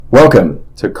Welcome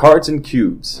to Cards and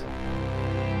Cubes.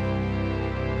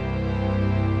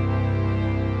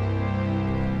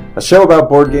 A show about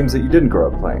board games that you didn't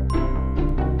grow up playing.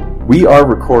 We are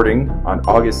recording on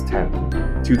August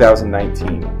 10th,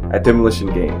 2019 at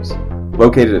Demolition Games,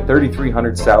 located at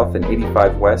 3300 South and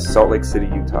 85 West, Salt Lake City,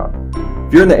 Utah.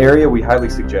 If you're in the area, we highly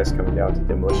suggest coming down to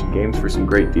Demolition Games for some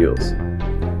great deals.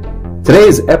 Today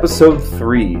is episode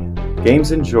 3,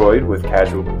 Games Enjoyed with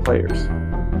Casual Players.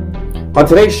 On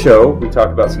today's show, we talk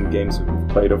about some games that we've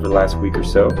played over the last week or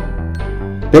so.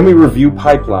 Then we review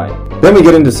Pipeline. Then we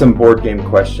get into some board game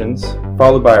questions,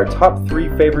 followed by our top 3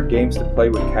 favorite games to play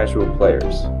with casual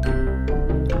players.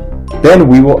 Then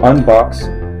we will unbox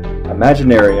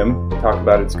Imaginarium, talk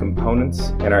about its components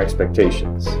and our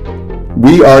expectations.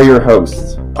 We are your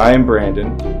hosts. I am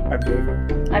Brandon. I'm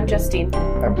David. I'm Justine.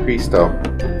 I'm Cristo.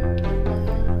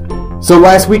 So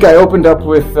last week I opened up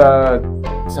with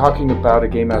talking about a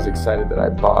game I was excited that I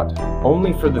bought,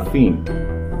 only for the theme,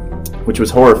 which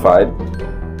was Horrified.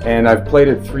 And I've played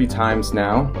it 3 times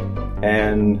now,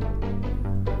 and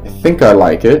I think I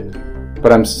like it,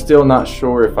 but I'm still not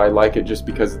sure if I like it just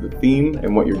because of the theme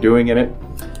and what you're doing in it.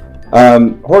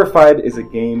 Horrified is a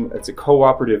game, it's a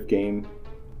cooperative game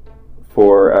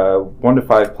for 1 to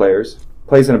 5 players.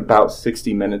 Plays in about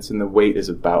 60 minutes, and the weight is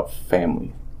about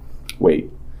family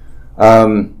weight.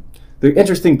 The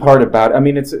interesting part about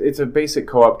it's a basic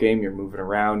co-op game. You're moving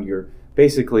around. You're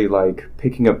basically like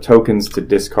picking up tokens to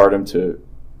discard them to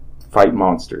fight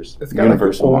monsters. It's kind of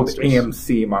like old monsters.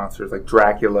 AMC monsters like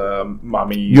Dracula,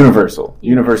 Mummy. Universal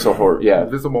horror, yeah.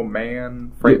 Invisible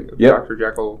Man, Yep. Dr.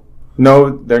 Jekyll.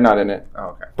 No, they're not in it. Oh,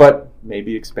 okay. But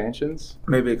maybe expansions?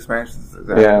 Maybe expansions,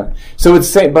 exactly. Yeah. So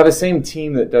it's by the same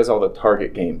team that does all the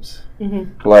Target games.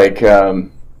 Mm-hmm. Like,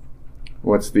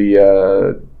 what's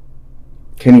the...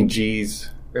 Kenny G's.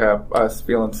 Yeah, Us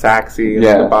Feeling Saxy.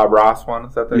 Yeah. The Bob Ross one.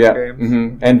 Is that those games?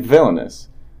 Mm-hmm. And Villainous.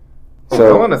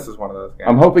 Villainous is one of those games.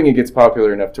 I'm hoping it gets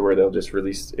popular enough to where they'll just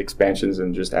release expansions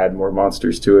and just add more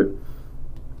monsters to it.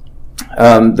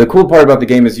 The cool part about the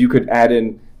game is you could add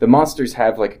in... The monsters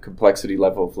have like a complexity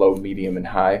level of low, medium, and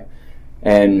high.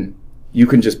 And you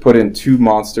can just put in 2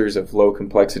 monsters of low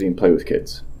complexity and play with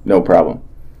kids. No problem.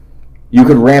 You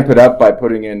could ramp it up by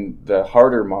putting in the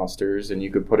harder monsters, and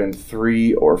you could put in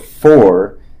 3 or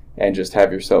 4 and just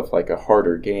have yourself like a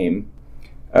harder game.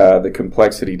 The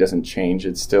complexity doesn't change.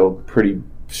 It's still a pretty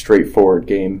straightforward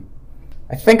game.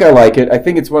 I think I like it. I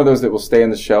think it's one of those that will stay on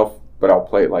the shelf, but I'll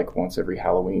play it like once every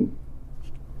Halloween.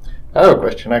 I have a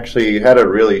question. Actually, you had a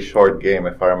really short game,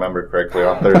 if I remember correctly,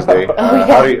 on Thursday.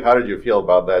 Yeah. How did you feel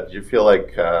about that? Did you feel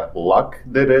like luck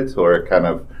did it, or kind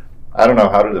of, I don't know,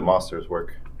 how did the monsters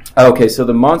work? Okay, so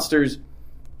the monsters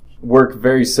work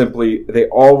very simply. They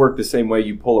all work the same way.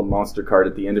 You pull a monster card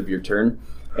at the end of your turn,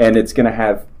 and it's going to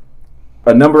have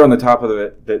a number on the top of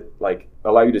it that like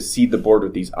allow you to seed the board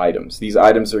with these items. These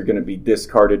items are going to be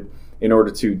discarded in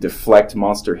order to deflect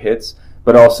monster hits,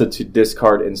 but also to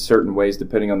discard in certain ways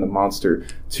depending on the monster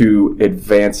to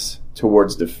advance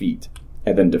towards defeat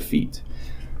and then defeat.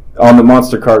 On the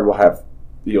monster card,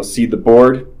 you'll seed the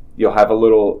board. You'll have a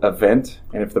little event,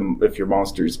 and if your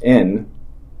monster's in,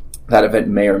 that event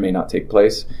may or may not take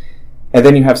place. And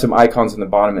then you have some icons in the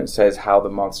bottom that says how the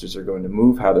monsters are going to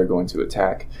move, how they're going to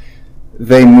attack.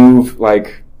 They'll move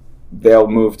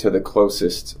to the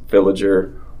closest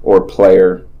villager or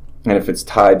player, and if it's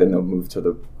tied, then they'll move to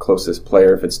the closest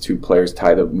player. If it's 2 players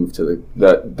tied, they'll move to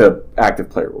the active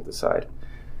player will decide.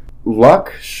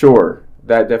 Luck, sure,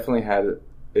 that definitely had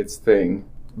its thing,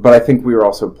 but I think we were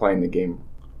also playing the game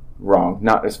wrong,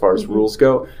 not as far as rules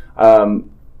go.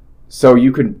 So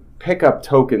you could pick up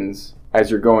tokens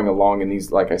as you're going along, and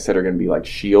these, like I said, are going to be like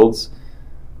shields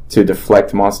to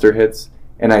deflect monster hits.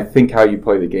 And I think how you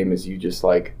play the game is you just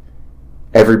like,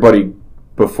 everybody,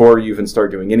 before you even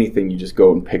start doing anything, you just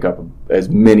go and pick up as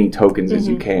many tokens as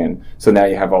you can. So now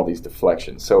you have all these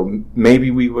deflections. So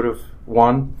maybe we would have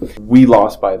won. We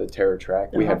lost by the terror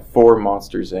track. We had 4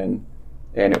 monsters in,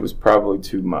 and it was probably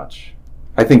too much.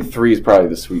 I think 3 is probably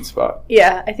the sweet spot.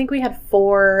 Yeah, I think we had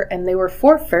 4, and they were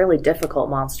 4 fairly difficult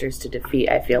monsters to defeat,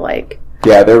 I feel like.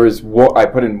 Yeah, there was... I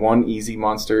put in 1 easy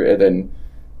monster and then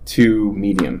 2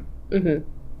 medium. Mm-hmm.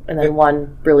 And then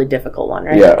 1 really difficult one,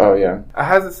 right? Yeah, oh yeah.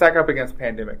 How does it stack up against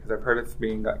Pandemic? Because I've heard it's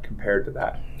being compared to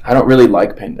that. I don't really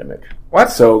like Pandemic.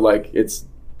 What? So, like, it's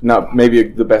not maybe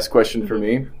the best question for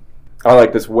me. I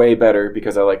like this way better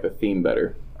because I like the theme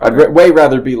better. Okay. I'd way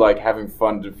rather be, like, having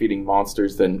fun defeating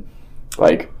monsters than...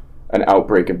 like an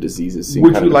outbreak of diseases.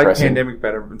 Would you like Pandemic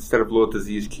better instead of little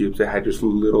disease cubes? They had just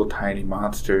little tiny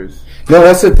monsters. No,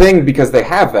 that's the thing, because they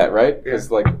have that, right?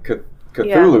 Because like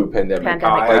Cthulhu Pandemic.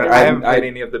 I haven't played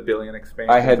any of the Billion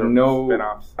expansions. I had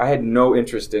spin-offs. I had no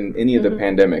interest in any of the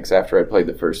pandemics after I played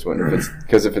the first one.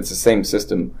 Because if it's the same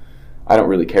system, I don't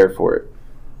really care for it.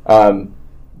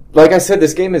 Like I said,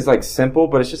 this game is like simple,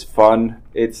 but it's just fun.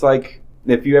 It's like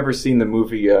if you ever seen the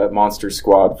movie Monster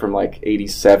Squad from like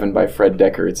 '87 by Fred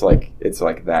Decker, it's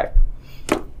like that.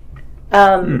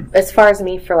 As far as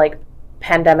me for like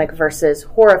Pandemic versus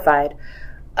Horrified,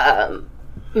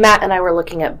 Matt and I were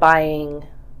looking at buying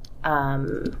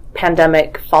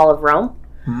Pandemic Fall of Rome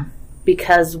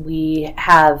because we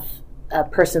have a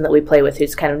person that we play with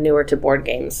who's kind of newer to board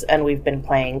games, and we've been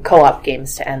playing co-op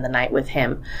games to end the night with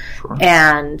him. Sure.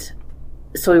 And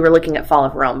so we were looking at Fall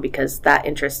of Rome because that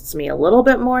interests me a little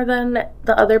bit more than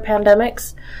the other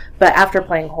Pandemics. But after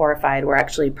playing Horrified, we're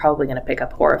actually probably going to pick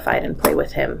up Horrified and play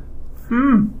with him.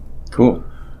 Cool.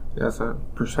 Yeah, that's a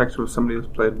perspective of somebody who's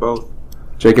played both.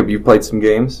 Jacob, you played some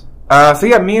games? So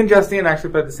yeah, me and Justine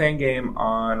actually played the same game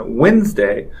on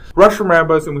Wednesday. Russian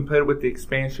Railroads, and we played it with the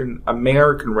expansion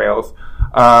American Rails.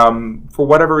 For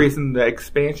whatever reason, the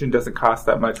expansion doesn't cost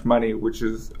that much money, which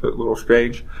is a little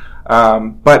strange.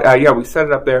 But yeah, we set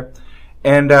it up there.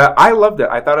 And I loved it.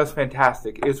 I thought it was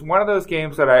fantastic. It's one of those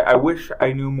games that I wish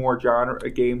I knew more genre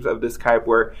games of this type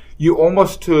where you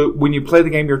almost, when you play the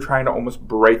game, you're trying to almost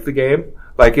break the game.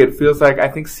 Like, it feels like, I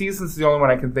think Seasons is the only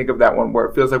one I can think of that one where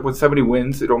it feels like when somebody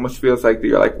wins, it almost feels like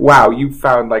you're like, wow, you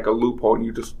found like a loophole and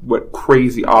you just went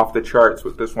crazy off the charts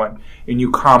with this one and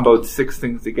you comboed 6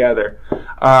 things together.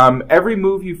 Every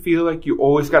move you feel like you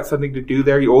always got something to do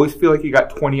there. You always feel like you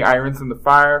got 20 irons in the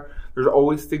fire. There's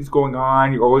always things going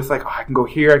on. You're always like, oh, I can go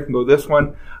here, I can go this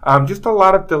one. Just a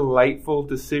lot of delightful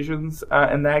decisions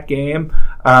in that game.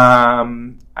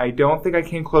 I don't think I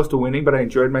came close to winning, but I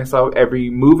enjoyed myself every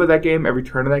move of that game, every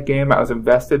turn of that game. I was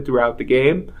invested throughout the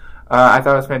game. I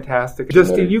thought it was fantastic.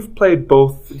 Justine, you've played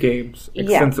both games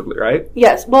extensively, right?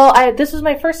 Yes. Well, this is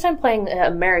my first time playing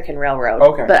American Railroad.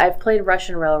 Okay. But I've played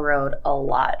Russian Railroad a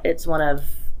lot. It's one of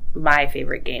my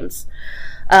favorite games.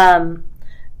 And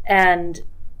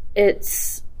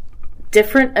it's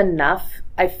different enough.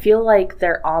 I feel like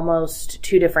they're almost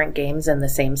 2 different games in the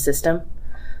same system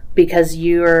because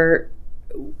you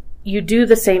do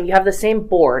the same, you have the same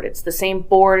board. It's the same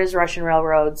board as Russian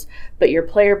Railroads, but your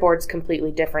player board's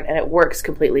completely different and it works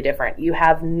completely different. You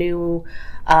have new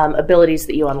abilities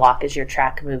that you unlock as your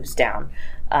track moves down.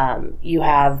 You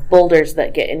have boulders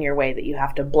that get in your way that you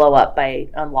have to blow up by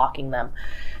unlocking them.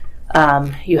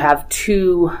 You have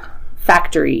 2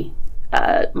 factory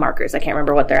markers. I can't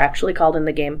remember what they're actually called in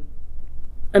the game.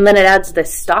 And then it adds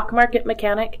this stock market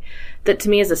mechanic that to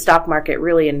me is a stock market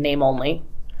really in name only.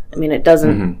 I mean, it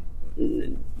doesn't,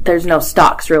 there's no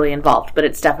stocks really involved, but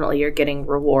it's definitely you're getting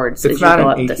rewards as you go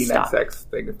up the stock. It's not an 18xx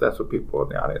thing, if that's what people in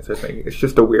the audience are thinking. It's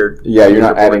just a weird... Yeah, you're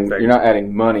not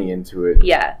adding money into it.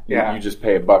 Yeah. You just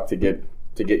pay $1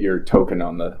 to get your token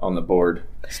on the board.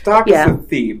 Stock is the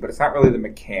theme, but it's not really the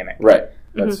mechanic. Right.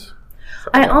 That's...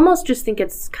 I almost just think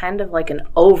it's kind of like an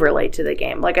overlay to the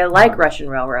game. Like, I like Russian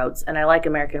Railroads, and I like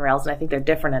American Rails, and I think they're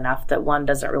different enough that one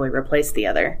doesn't really replace the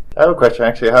other. I have a question,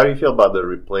 actually. How do you feel about the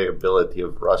replayability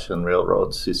of Russian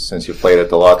Railroads, since you played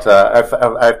it a lot?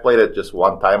 I've played it just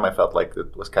one time. I felt like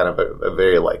it was kind of a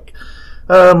very, like...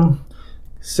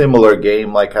 similar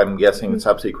game, like I'm guessing in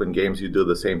subsequent games you do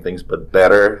the same things but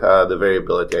better. The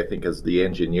variability, I think, is the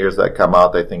engineers that come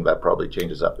out. I think that probably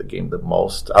changes up the game the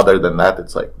most. Other than that,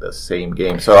 it's like the same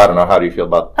game. So I don't know, how do you feel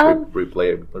about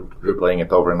replaying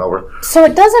it over and over? So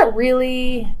it doesn't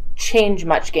really change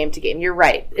much game to game. You're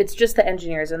right. It's just the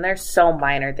engineers, and they're so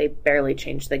minor, they barely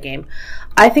change the game.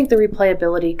 I think the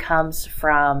replayability comes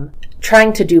from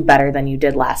trying to do better than you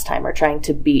did last time, or trying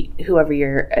to beat whoever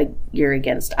you're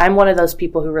against. I'm one of those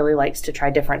people who really likes to try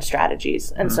different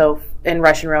strategies. And so in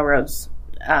Russian Railroads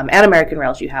and American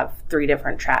Rails, you have 3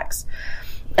 different tracks.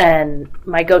 And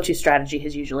my go-to strategy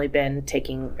has usually been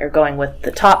going with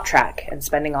the top track and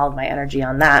spending all of my energy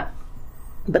on that.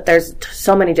 But there's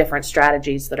so many different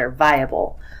strategies that are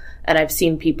viable. And I've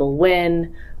seen people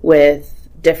win with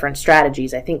different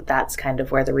strategies. I think that's kind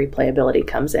of where the replayability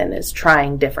comes in, is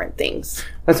trying different things.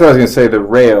 That's what I was going to say. The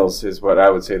rails is what I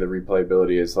would say the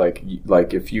replayability is like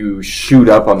if you shoot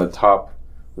up on the top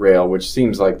rail, which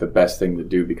seems like the best thing to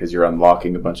do because you're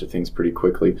unlocking a bunch of things pretty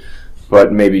quickly,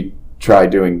 but maybe try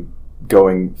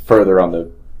going further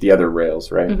on the other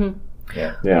rails, right? Mm-hmm.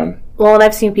 Yeah. Well, and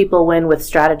I've seen people win with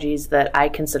strategies that I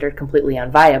considered completely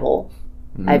unviable.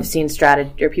 Mm-hmm. I've seen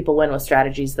people win with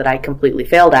strategies that I completely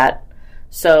failed at.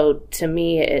 So to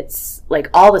me, it's like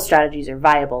all the strategies are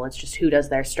viable. It's just who does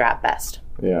their strat best.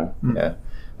 Yeah. Yeah.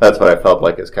 That's what I felt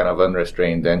like. It's kind of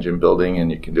unrestrained engine building,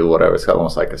 and you can do whatever. It's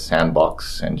almost like a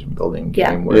sandbox engine building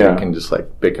game where you can just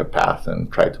like pick a path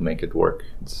and try to make it work.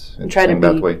 It's interesting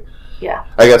that way. Yeah.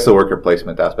 I guess the worker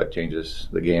placement aspect changes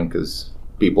the game because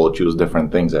people choose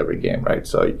different things every game, right?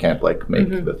 So you can't like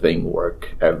make the thing work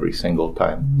every single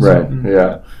time. Right.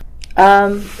 So,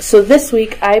 yeah. So this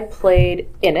week I played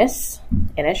Inish.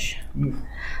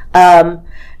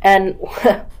 And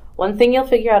one thing you'll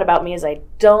figure out about me is I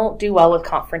don't do well with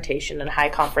confrontation and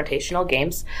high confrontational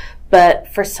games, but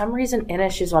for some reason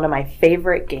Inish is one of my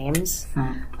favorite games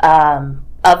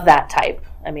of that type.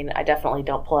 I mean, I definitely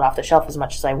don't pull it off the shelf as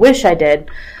much as I wish I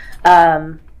did,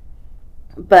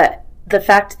 but the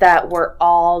fact that we're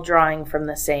all drawing from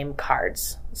the same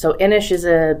cards. So Inish is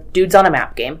a dudes on a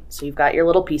map game, so you've got your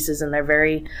little pieces and they're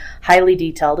very highly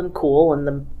detailed and cool, and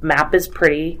the map is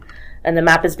pretty, and the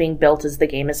map is being built as the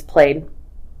game is played.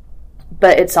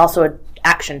 But it's also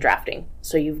action drafting.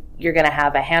 So you're going to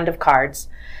have a hand of cards,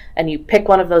 and you pick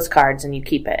one of those cards and you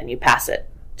keep it and you pass it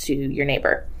to your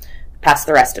neighbor, pass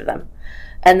the rest of them.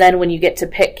 And then when you get to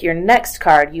pick your next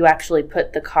card, you actually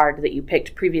put the card that you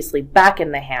picked previously back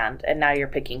in the hand, and now you're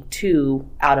picking 2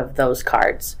 out of those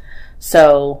cards.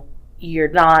 So you're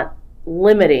not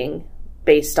limiting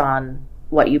based on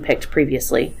what you picked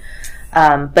previously.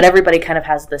 But everybody kind of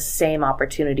has the same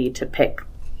opportunity to pick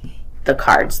the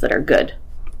cards that are good.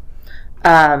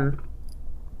 And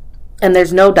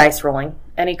there's no dice rolling.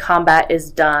 Any combat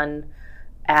is done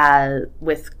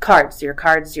with cards, your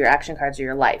action cards, or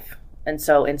your life. And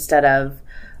so instead of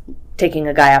taking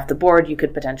a guy off the board, you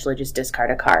could potentially just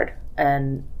discard a card.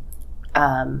 And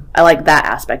I like that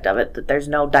aspect of it, that there's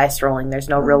no dice rolling, there's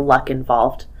no real luck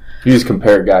involved. You just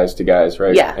compare guys to guys,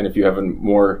 right? Yeah. And if you have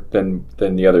more than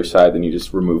the other side, then you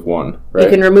just remove one, right? You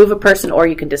can remove a person or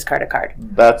you can discard a card.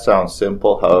 that sounds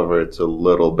simple. However, it's a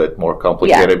little bit more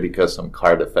complicated because some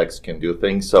card effects can do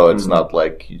things. So it's not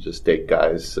like you just take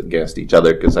guys against each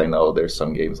other, because I know there's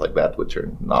some games like that which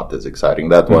are not as exciting.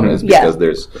 That one is because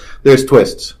there's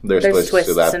twists. There's twists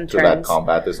to that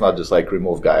combat. It's not just like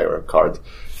remove guy or a card.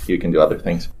 You can do other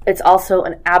things. It's also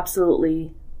an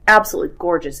absolutely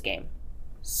gorgeous game.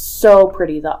 So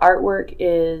pretty. The artwork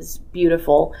is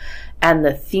beautiful, and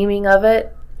the theming of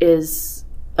it is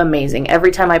amazing. Every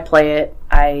time I play it,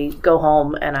 I go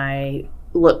home and I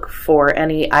look for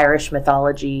any Irish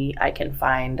mythology I can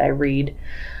find. I read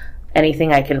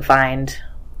anything I can find.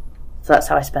 So that's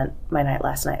how I spent my night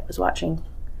last night, was watching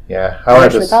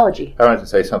Irish mythology. I wanted to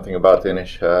say something about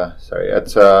Inish.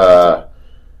 Sorry.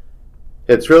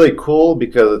 It's really cool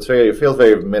because it feels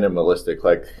very minimalistic.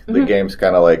 Like the game's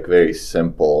kind of like very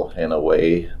simple in a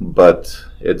way, but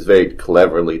it's very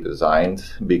cleverly designed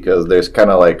because there's kind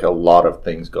of like a lot of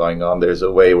things going on. There's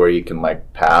a way where you can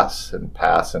like pass and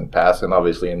pass and pass, and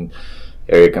obviously in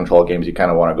area control games you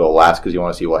kind of want to go last because you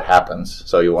want to see what happens.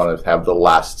 So you want to have the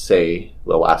last say,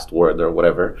 the last word or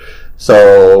whatever.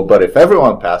 So, but if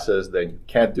everyone passes, then you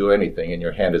can't do anything and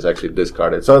your hand is actually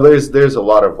discarded. So there's a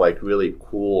lot of like really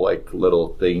cool like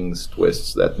little things,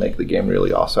 twists that make the game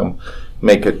really awesome.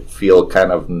 Make it feel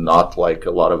kind of not like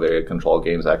a lot of area control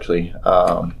games actually,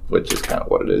 which is kind of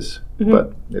what it is.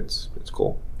 But it's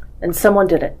cool. And someone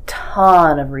did a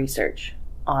ton of research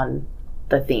on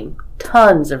the theme.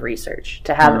 Tons of research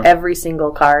to have every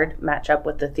single card match up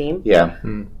with the theme. Yeah.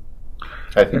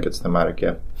 I think it's thematic,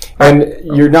 yeah. And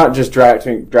you're not just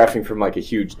drafting from like a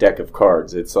huge deck of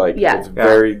cards. It's like it's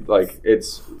very like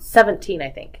it's 17, I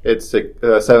think. It's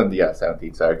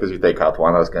 17. Sorry, because you take out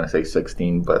one. I was going to say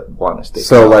 16, but one is taken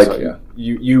so out. like So yeah.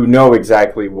 you know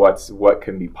exactly what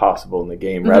can be possible in the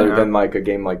game, rather than like a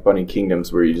game like Bunny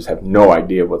Kingdoms where you just have no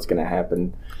idea what's going to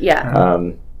happen.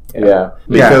 Yeah.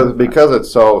 Because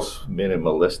it's so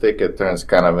minimalistic, it turns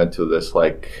kind of into this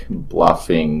like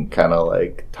bluffing kind of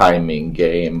like timing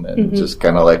game, and just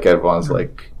kind of like everyone's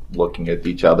like looking at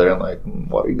each other and like,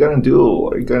 what are you gonna do?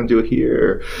 What are you gonna do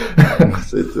here?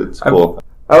 it's cool.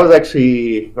 I was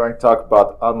actually going to talk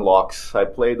about unlocks. I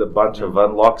played a bunch of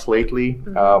unlocks lately.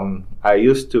 I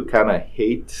used to kind of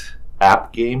hate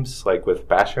app games like with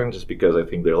passion, just because I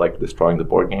think they're like destroying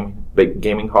the big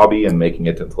gaming hobby and making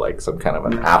it into like some kind of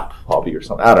an app hobby or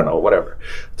something. I don't know, whatever.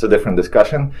 It's a different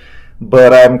discussion.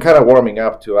 But I'm kind of warming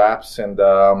up to apps, and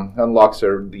unlocks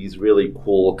are these really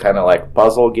cool kind of like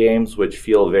puzzle games which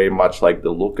feel very much like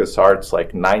the LucasArts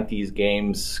like 90s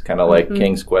games, kind of like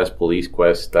King's Quest, Police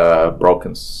Quest,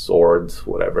 Broken Sword,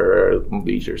 whatever,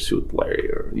 Leisure Suit Larry,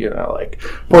 or like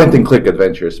point and click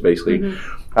adventures basically.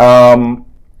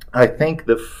 I think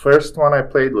the first one I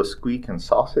played was Squeak and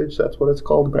Sausage. That's what it's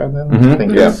called, Brandon. Mhm. I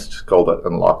think it's called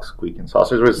Unlock Squeak and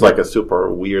Sausage. It's like a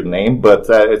super weird name, but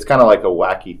it's kind of like a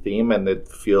wacky theme, and it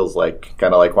feels like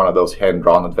kind of like one of those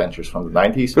hand-drawn adventures from the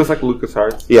 90s. Feels like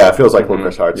LucasArts. Yeah, it feels like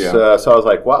LucasArts. Yeah. So I was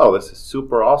like, wow, this is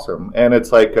super awesome. And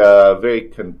it's like a very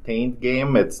contained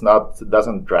game. It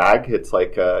doesn't drag. It's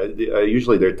like,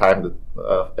 usually they're timed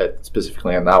at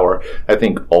specifically an hour. I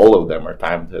think all of them are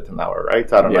timed at an hour,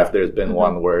 right? I don't know if there's been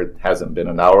one where it hasn't been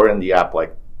an hour and the app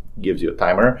like gives you a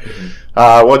timer.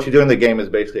 What you do in the game is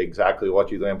basically exactly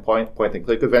what you do in point and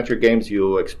click adventure games.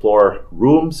 You explore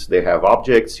rooms, they have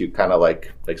objects, you kind of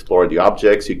like explore the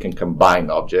objects, you can combine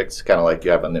objects, kind of like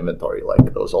you have an inventory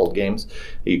like those old games.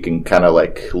 You can kind of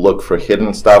like look for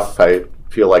hidden stuff. I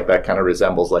feel like that kind of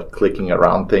resembles like clicking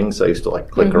around things. I used to like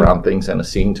click around things in a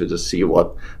scene to just see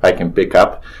what I can pick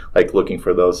up, like looking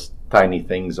for those tiny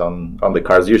things on the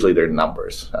cards. Usually they're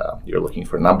numbers. You're looking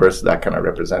for numbers. That kind of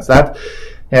represents that.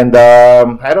 And I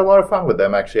had a lot of fun with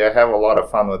them, actually. I have a lot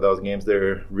of fun with those games.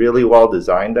 They're really well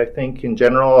designed, I think, in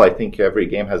general. I think every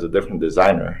game has a different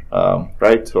designer,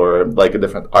 right? Or like a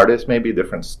different artist, maybe,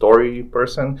 different story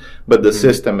person. But the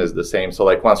system is the same. So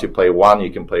like once you play one,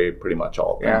 you can play pretty much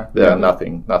all of them. Yeah.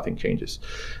 Nothing changes.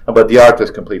 But the art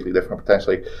is completely different,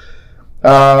 potentially.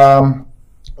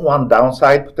 One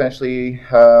downside potentially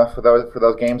for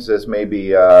those games is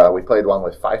maybe we played one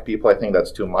with 5 people. I think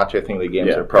that's too much. I think the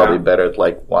games are probably better at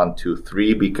like 1, 2,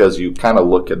 3 because you kind of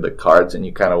look at the cards and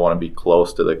you kind of want to be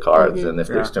close to the cards. And if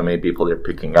there's too many people, they're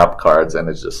picking up cards, and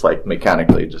it's just like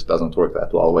mechanically it just doesn't work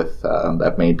that well with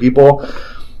that many people.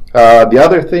 The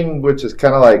other thing, which is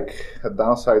kind of like a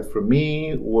downside for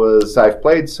me, was I've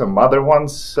played some other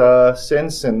ones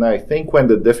since, and I think when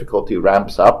the difficulty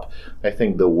ramps up, I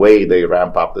think the way they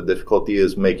ramp up the difficulty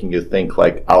is making you think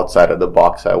like outside of the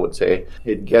box, I would say.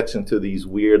 It gets into these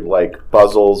weird like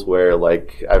puzzles where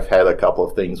like I've had a couple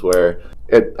of things where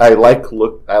I like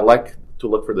to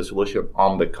look for the solution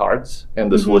on the cards,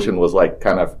 and the solution was like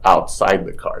kind of outside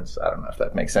the cards. I don't know if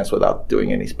that makes sense without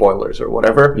doing any spoilers or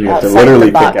whatever. You have to Outside literally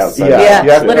the think box. outside.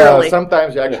 Yeah, literally.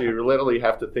 Sometimes you actually literally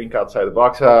have to think outside the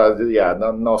box.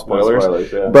 No spoilers. No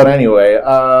spoilers, yeah. But anyway,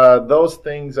 those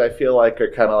things I feel like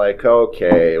are kind of like,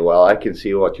 okay, well, I can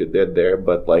see what you did there,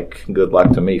 but like, good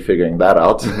luck to me figuring that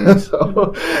out.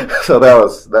 So that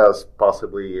was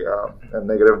possibly a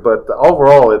negative. But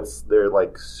overall, they're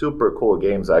like super cool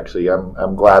games. Actually,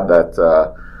 I'm glad that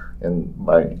in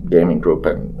my gaming group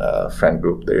and friend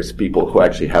group, there's people who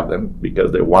actually have them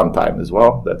because they're one time as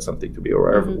well. That's something to be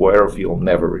aware of. You'll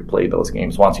never replay those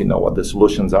games. Once you know what the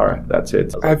solutions are, that's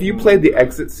it. Have you played the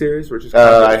Exit series, which is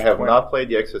I have not played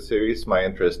the Exit series. My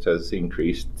interest has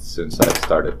increased since I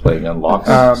started playing Unlock.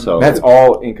 So that's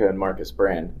all Inca and Marcus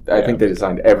Brand. I think they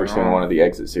designed every single one of the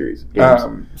Exit series games.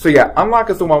 So yeah,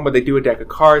 Unlock is the one where they do a deck of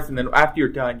cards, and then after you're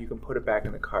done, you can put it back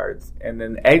in the cards. And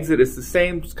then Exit is the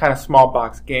same kind of small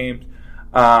box game.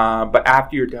 But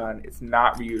after you're done, it's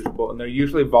not reusable, and there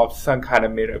usually involves some kind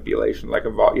of manipulation, like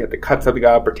you have to cut something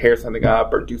up, or tear something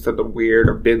up, or do something weird,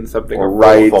 or bend something, or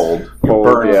fold,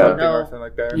 burn something, or something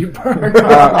like that. You burn.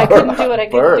 I couldn't do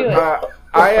it.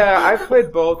 I've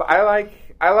played both. I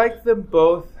like them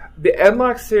both. The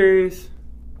Unlock series,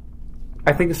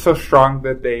 I think, is so strong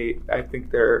that I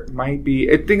think there might be.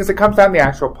 I think it comes down to the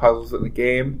actual puzzles in the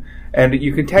game. And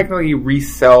you can technically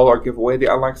resell or give away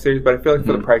the Unlock series, but I feel like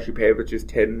for the price you pay, which is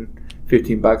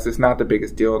 $10-15, it's not the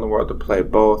biggest deal in the world to play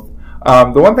both.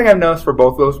 The one thing I've noticed for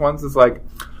both of those ones is like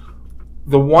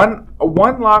the one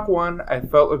lock one I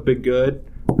felt have been good.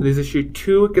 There's issue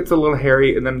 2, it gets a little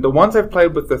hairy, and then the ones I've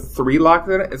played with the 3 locks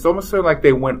in it, it's almost sort of like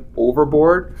they went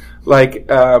overboard. Like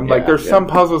there's some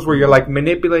puzzles where you're like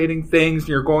manipulating things, and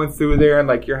you're going through there, and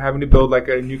like you're having to build like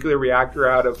a nuclear reactor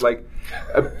out of like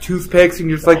toothpicks, and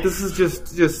you're just like, this is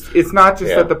just it's not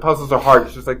just that the puzzles are hard.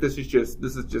 It's just like this is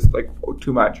just like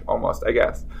too much almost, I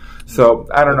guess. So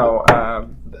I don't know.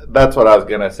 That's what I was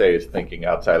gonna say, is thinking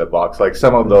outside the box. Like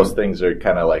some of those things are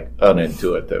kind of like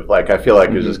unintuitive. Like I feel like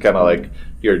it's just kind of like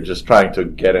you're just trying to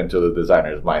get into the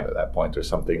designer's mind at that point or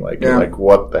something. Like you're like,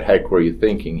 what the heck were you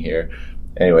thinking here?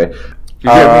 Anyway. Did you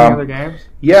have any other games?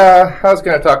 Yeah, I was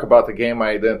going to talk about the game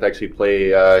I didn't actually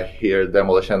play here,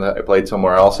 Demolition. I played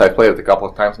somewhere else. I played it a couple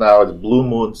of times now. It's Blue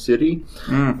Moon City.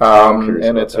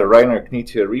 And it's a Reiner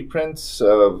Knizia reprint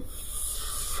of,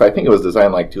 I think it was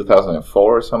designed like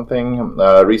 2004 or something.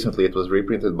 Recently it was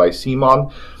reprinted by Simon.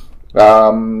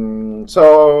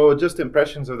 So just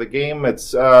impressions of the game.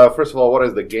 It's first of all, what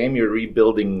is the game? You're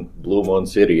rebuilding Blue Moon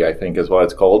City, I think is what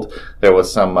it's called. There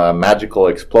was some magical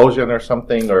explosion or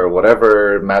something, or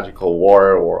whatever, magical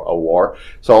war or a war.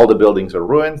 So all the buildings are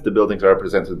ruined. The buildings are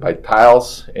represented by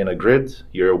tiles in a grid.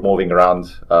 You're moving around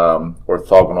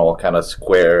orthogonal kind of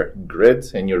square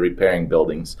grids, and you're repairing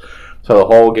buildings. So the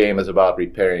whole game is about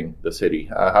repairing the city.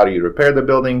 How do you repair the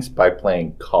buildings? By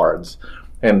playing cards.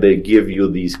 And they give you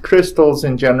these crystals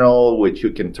in general, which you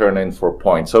can turn in for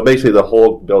points. So basically the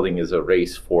whole building is a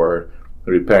race for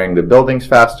repairing the buildings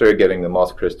faster, getting the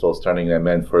most crystals, turning them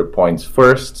in for points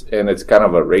first. And it's kind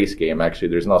of a race game, actually.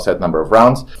 There's no set number of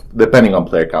rounds. Depending on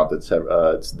player count,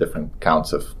 it's different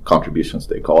counts of contributions,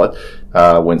 they call it,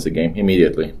 wins the game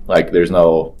immediately. Like, there's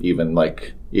no even,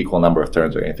 like, equal number of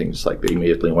turns or anything, just like they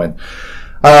immediately win.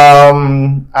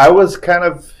 I was kind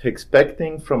of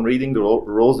expecting from reading the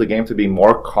rules the game to be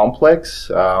more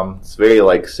complex. It's very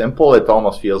like simple. It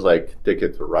almost feels like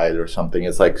Ticket to Ride or something.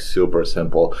 It's like super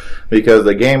simple because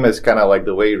the game is kind of like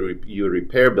the way you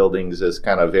repair buildings is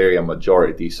kind of very a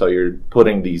majority. So you're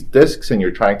putting these discs and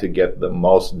you're trying to get the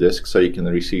most discs so you can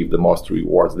receive the most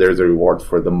rewards. There's a reward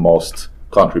for the most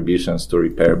contributions to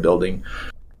repair a building.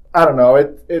 I don't know.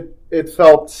 It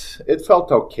felt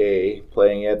okay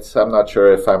playing it. I'm not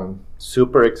sure if I'm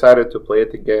super excited to play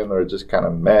it again or just kind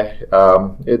of meh.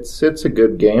 It's a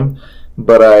good game,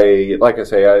 but I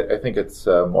think it's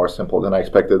more simple than I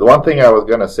expected. The one thing I was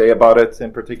gonna say about it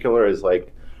in particular is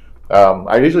like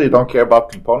I usually don't care about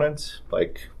components.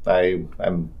 Like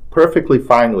I'm perfectly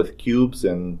fine with cubes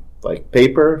and like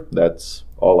paper. That's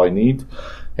all I need.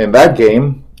 In that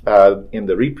game, in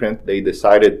the reprint, they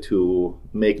decided to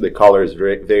make the colors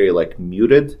very, very like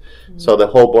muted. Mm-hmm. So the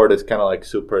whole board is kind of like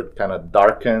super kind of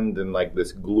darkened and like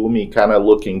this gloomy kind of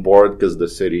looking board because the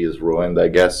city is ruined, I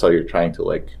guess. So you're trying to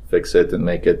like fix it and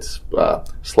make it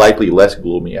slightly less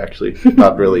gloomy, actually,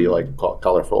 not really like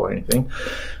colorful or anything.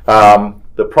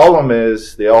 The problem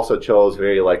is they also chose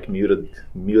very like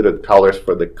muted colors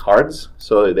for the cards.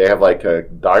 So they have like a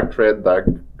dark red, dark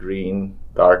green,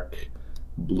 dark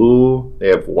blue, they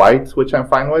have white, which I'm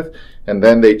fine with, and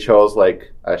then they chose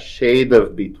like a shade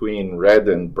of between red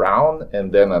and brown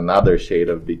and then another shade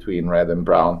of between red and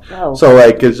brown. Oh. So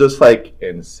like it's just like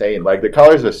insane. Like the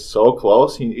colors are so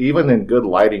close, even in good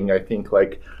lighting. I think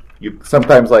like you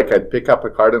sometimes like I'd pick up a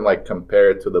card and like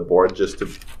compare it to the board just to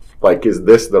like, is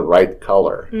this the right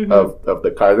color of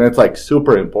the card? And it's like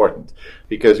super important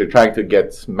because you're trying to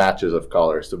get matches of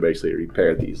colors to basically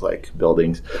repair these like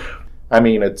buildings. I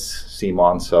mean, it's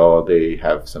CMON, so they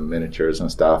have some miniatures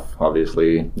and stuff.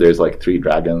 Obviously, there's like 3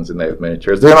 dragons and they have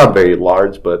miniatures. They're not very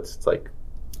large, but it's like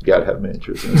you gotta have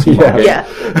miniatures in a CMON game.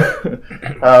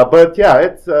 Yeah. But yeah,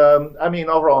 it's. I mean,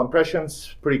 overall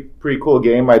impressions, pretty cool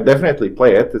game. I definitely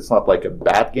play it. It's not like a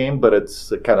bad game, but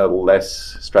it's kind of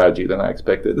less strategy than I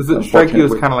expected. Does it strike you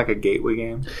as kind of like a gateway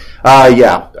game?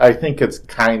 Yeah, I think it's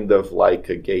kind of like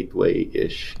a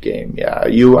gateway-ish game. Yeah,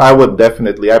 I would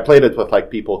definitely. I played it with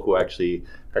like people who actually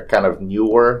are kind of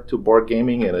newer to board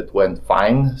gaming, and it went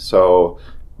fine. So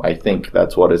I think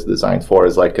that's what it's designed for,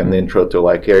 is like an intro to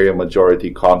like area majority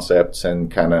concepts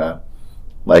and kind of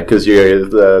like, because you're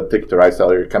the Ticket to Ride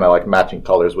style, you're kind of like matching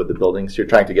colors with the buildings. You're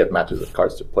trying to get matches of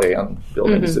cards to play on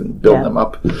buildings and build them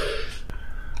up.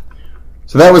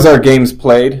 So that was our games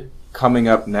played. Coming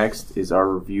up next is our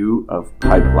review of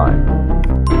Pipeline.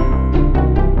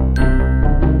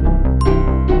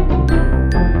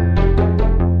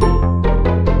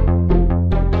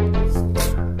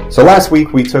 So last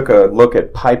week we took a look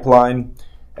at Pipeline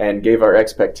and gave our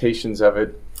expectations of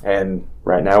it, and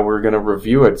right now we're going to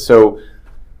review it. So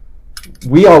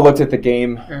we all looked at the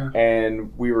game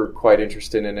and we were quite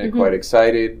interested in it, quite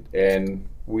excited, and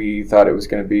we thought it was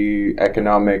going to be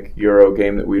economic Euro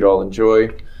game that we'd all enjoy.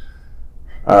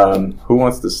 Who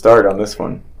wants to start on this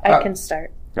one? I can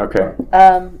start. Okay.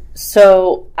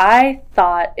 So I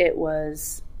thought it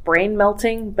was brain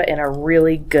melting, but in a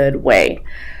really good way.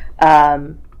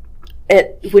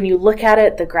 When you look at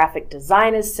it, the graphic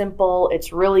design is simple.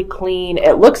 It's really clean.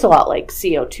 It looks a lot like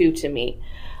CO2 to me.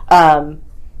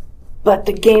 But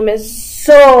the game is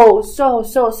so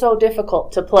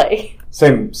difficult to play.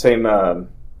 Same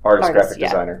artist graphic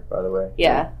designer, by the way.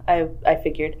 Yeah, I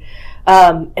figured.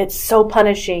 It's so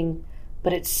punishing,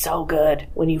 but it's so good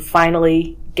when you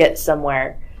finally get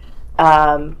somewhere.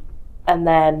 And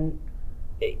then,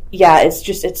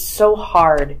 it's so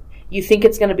hard. you think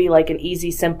it's going to be like an easy,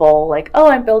 simple, like, oh,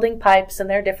 I'm building pipes and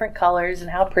they're different colors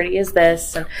and how pretty is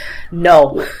this? And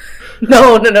no.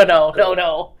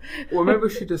 No. Well, maybe we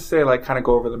should just say, like, kind of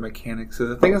go over the mechanics. So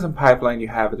the thing is in Pipeline you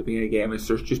have at the beginning of the game is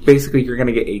there's just basically you're going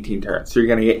to get 18 turns. So you're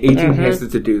going to get 18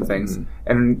 chances to do things.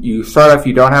 And you start off,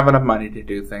 you don't have enough money to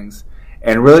do things.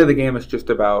 And really the game is just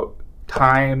about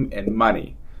time and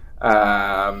money.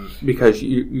 Because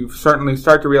you certainly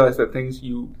start to realize that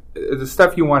the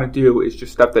stuff you want to do is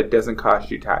just stuff that doesn't cost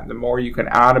you time. The more you can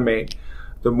automate,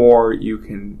 the more you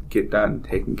can get done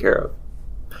taking care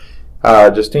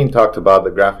of. Justine talked about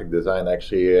the graphic design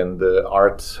actually and the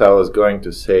art. I was going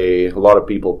to say a lot of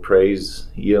people praise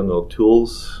Ian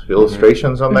O'Toole's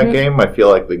illustrations on that game. I feel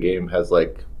like the game has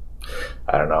like,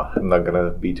 I don't know, I'm not going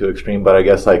to be too extreme, but I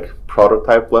guess like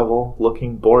prototype level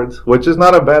looking boards, which is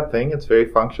not a bad thing. It's very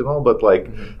functional, but like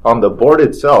on the board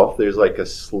itself, there's like a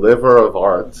sliver of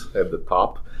art at the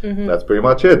top. That's pretty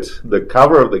much it. The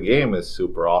cover of the game is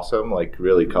super awesome, like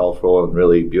really colorful and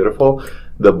really beautiful.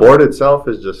 The board itself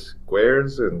is just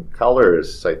squares and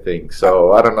colors, I think.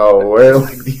 So I don't know where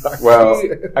like the art. Well,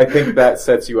 I think that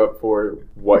sets you up for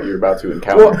what you're about to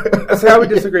encounter. Well, so I would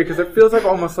disagree because it feels like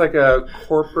almost like a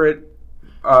corporate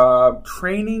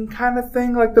training kind of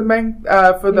thing, like the main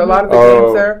for a lot of the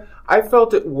games there. I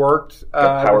felt it worked.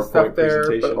 PowerPoint stuff there,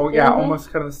 presentation. But,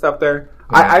 almost kind of the stuff there.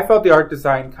 I felt the art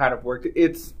design kind of worked.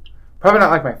 It's probably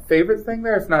not like my favorite thing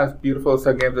there. It's not as beautiful as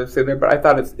some games I've seen there, but I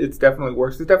thought it's definitely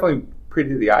works. It's definitely pretty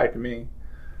to the eye to me.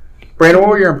 Brandon, what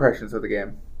were your impressions of the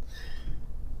game?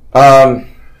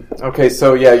 Okay,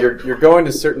 so yeah, you're going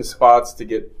to certain spots to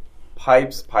get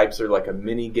pipes. Pipes are like a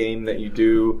mini game that you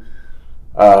do.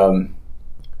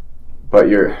 But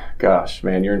you're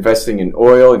investing in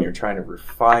oil and you're trying to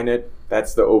refine it.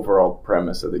 That's the overall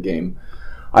premise of the game.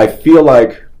 I feel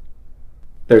like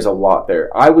there's a lot there.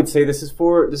 I would say this is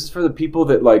for the people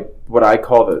that like what I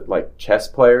call the like chess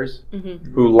players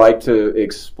who like to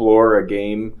explore a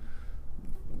game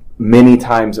many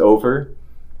times over.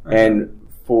 And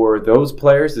for those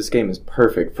players, this game is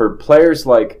perfect. For players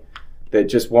like that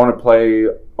just want to play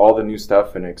all the new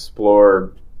stuff and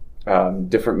explore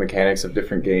different mechanics of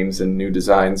different games and new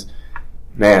designs,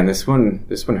 man, this one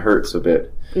hurts a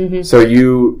bit. So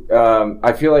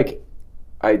I feel like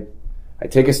I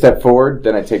take a step forward,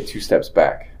 then I take 2 steps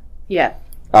back. Yeah.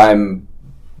 I'm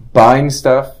buying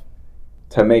stuff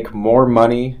to make more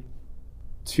money,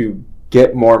 to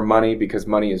get more money because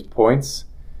money is points.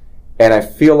 And I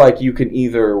feel like you can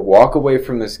either walk away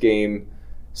from this game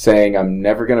saying I'm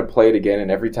never going to play it again,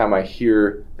 and every time I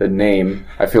hear the name,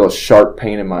 I feel a sharp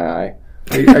pain in my eye.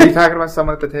 Are you talking about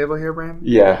someone at the table here, Brandon?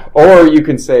 Yeah. Or you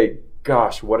can say,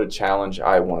 gosh, what a challenge.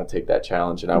 I want to take that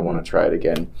challenge and I want to try it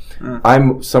again.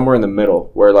 I'm somewhere in the middle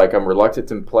where like I'm reluctant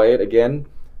to play it again,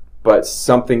 but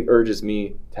something urges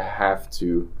me to have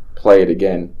to play it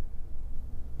again.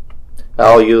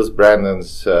 I'll use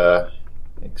Brandon's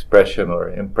expression or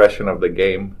impression of the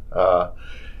game.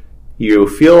 You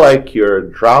feel like you're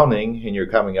drowning and you're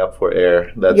coming up for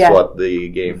air. That's what the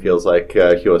game feels like.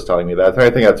 He was telling me that. And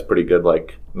I think that's a pretty good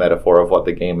like metaphor of what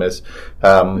the game is.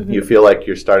 You feel like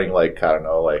you're starting like, I don't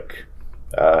know, like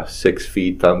 6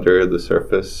 feet under the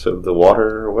surface of the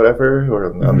water or whatever,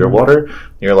 or underwater.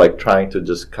 You're like trying to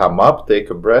just come up, take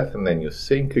a breath, and then you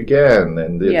sink again.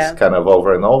 And it's kind of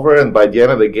over and over. And by the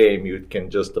end of the game, you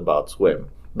can just about swim.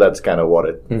 That's kind of what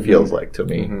it feels like to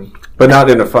me. But not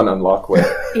in a fun unlock way.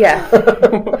 Yeah.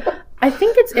 I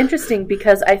think it's interesting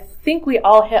because I think we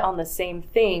all hit on the same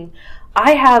thing.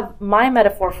 I have my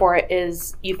metaphor for it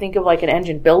is you think of like an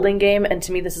engine building game, and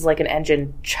to me this is like an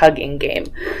engine chugging game.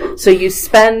 So you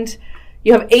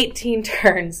have 18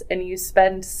 turns and you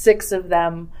spend 6 of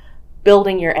them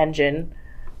building your engine,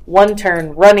 1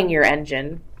 turn running your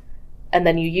engine, and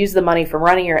then you use the money from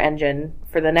running your engine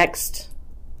for the next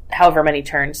however many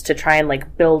turns to try and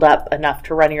like build up enough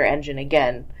to run your engine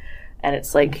again. And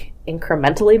it's like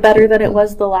incrementally better than it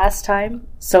was the last time.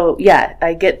 So yeah,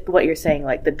 I get what you're saying,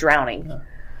 like the drowning.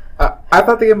 I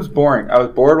thought the game was boring. I was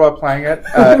bored while playing it.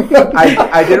 I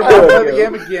didn't want to play the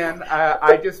game again.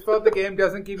 I just felt the game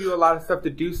doesn't give you a lot of stuff to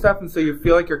do stuff, and so you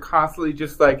feel like you're constantly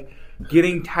just like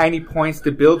getting tiny points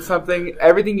to build something.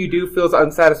 Everything you do feels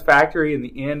unsatisfactory in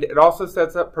the end. It also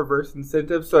sets up perverse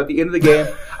incentives. So at the end of the game,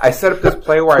 I set up this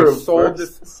play where I sold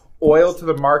this oil to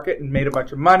the market and made a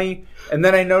bunch of money. And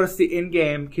then I noticed the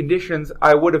in-game conditions.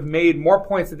 I would have made more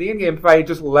points at the in-game if I had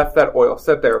just left that oil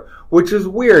sit there, which is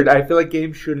weird. I feel like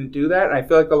games shouldn't do that. And I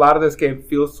feel like a lot of this game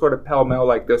feels sort of pell-mell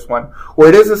like this one, where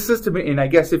it is a system. And I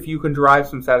guess if you can derive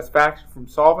some satisfaction from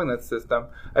solving that system,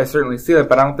 I certainly see that.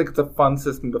 But I don't think it's a fun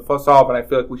system to solve. And I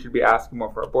feel like we should be asking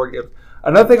more for our board games.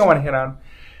 Another thing I want to hit on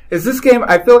is this game,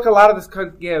 I feel like a lot of this,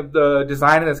 the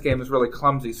design of this game is really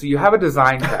clumsy. So you have a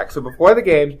design track. So before the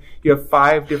game, you have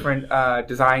 5 different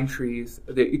design trees,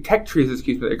 tech trees,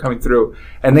 that are coming through.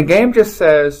 And the game just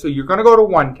says, so you're going to go to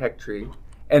one tech tree,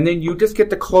 and then you just get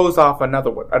to close off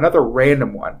another one, another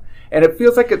random one. And it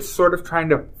feels like it's sort of trying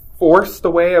to force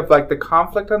the way of like the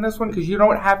conflict on this one, because you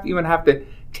don't even have to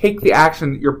take the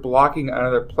action that you're blocking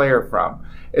another player from.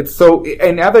 It's so,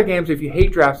 in other games, if you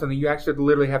hate draft something, you actually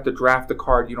literally have to draft the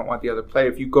card you don't want the other player.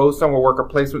 If you go somewhere, work a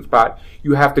placement spot,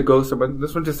 you have to go somewhere.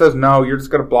 This one just says, no, you're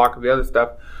just going to block the other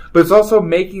stuff. But it's also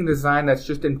making design that's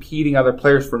just impeding other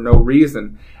players for no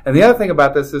reason. And the other thing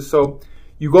about this is, so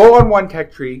you go on one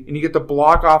tech tree, and you get to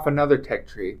block off another tech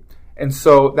tree. And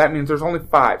so that means there's only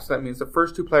 5. So that means the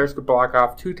first 2 players could block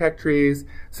off 2 tech trees.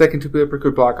 Second 2 players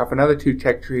could block off another 2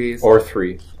 tech trees. Or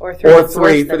 3. Or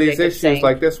 3 for these issues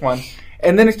like this one.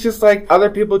 And then it's just like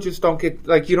other people just don't get,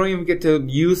 like, you don't even get to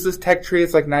use this tech tree.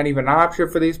 It's like not even an option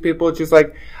for these people. It's just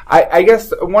like, I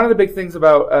guess one of the big things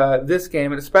about this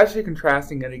game, and especially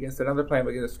contrasting it against another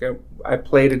game I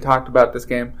played and talked about this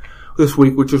game this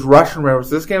week, which is Russian Railroads.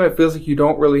 This game, it feels like you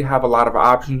don't really have a lot of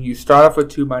options. You start off with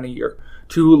too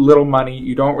little money.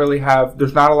 You don't really have,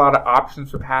 there's not a lot of options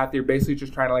for path. You're basically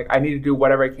just trying to, like, I need to do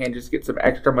whatever I can just get some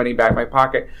extra money back in my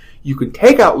pocket. You can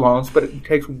take out loans, but it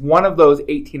takes one of those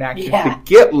 18 actions to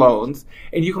get loans,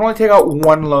 and you can only take out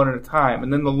one loan at a time.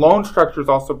 And then the loan structure is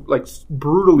also, like,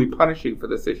 brutally punishing for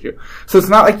this issue. So it's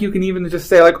not like you can even just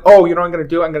say, like, oh, you know what I'm going to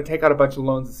do? I'm going to take out a bunch of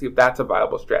loans and see if that's a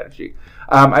viable strategy.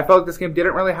 I felt like this game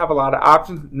didn't really have a lot of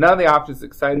options. None of the options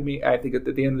excited me. I think at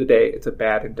the end of the day, it's a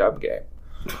bad and dumb game.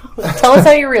 Tell us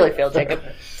how you really feel, Jacob.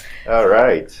 All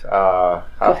right.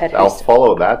 I'll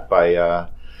follow that by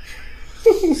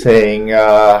saying,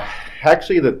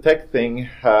 actually, the tech thing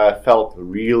felt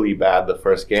really bad the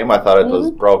first game. I thought it was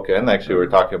broken. Actually, we were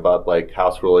talking about like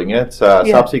house ruling it.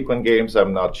 Subsequent games,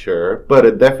 I'm not sure, but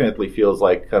it definitely feels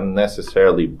like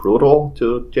unnecessarily brutal.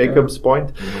 To Jacob's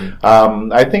point,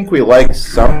 I think we like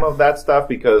some of that stuff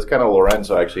because kind of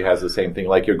Lorenzo actually has the same thing.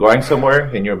 Like you're going somewhere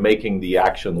and you're making the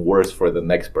action worse for the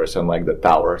next person, like the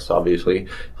towers. Obviously,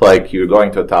 like you're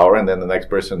going to a tower and then the next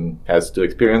person has to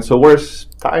experience a worse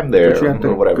time there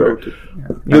or whatever.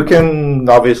 You can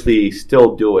obviously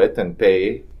still do it and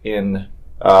pay. In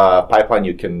Pipeline,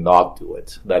 you cannot do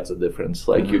it. That's the difference.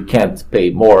 Like you can't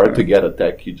pay more to get a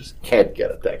tech. You just can't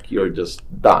get a tech. You're just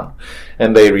done.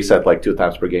 And they reset like 2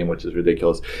 times per game, which is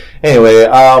ridiculous. Anyway,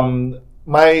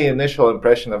 my initial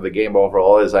impression of the game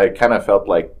overall is I kind of felt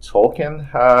like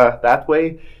Tolkien that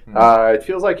way. It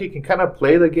feels like you can kind of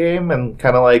play the game and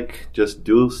kind of like just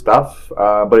do stuff,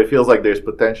 but it feels like there's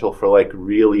potential for like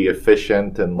really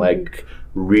efficient and like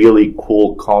really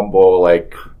cool combo,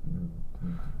 like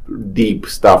deep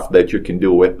stuff that you can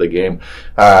do with the game.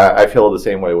 I feel the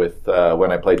same way with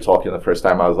when I played Tolkien the first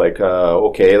time. I was like,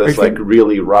 okay, that's like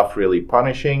really rough, really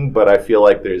punishing, but I feel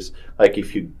like there's like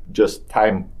if you just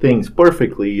time things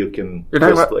perfectly, you can. You're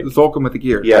talking about like, Zolkin with the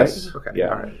gear, yes, right? Okay, yeah.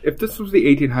 All right. If this was the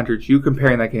 1800s, you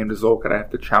comparing that game to Zolkin, I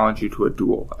have to challenge you to a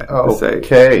duel. I have to say.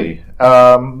 Okay.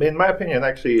 In my opinion,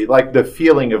 actually, like the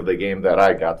feeling of the game that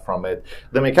I got from it,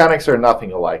 the mechanics are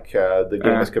nothing alike. The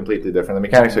game is completely different. The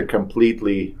mechanics are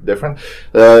completely different.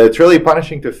 It's really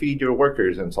punishing to feed your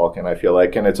workers in Tolkien, I feel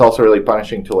like, and it's also really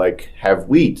punishing to like have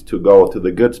wheat to go to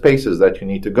the good spaces that you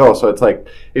need to go. So it's like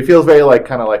it feels very like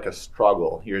kind of like a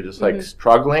struggle. You're just like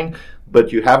struggling,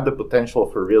 but you have the potential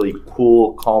for really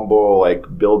cool combo, like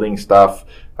building stuff.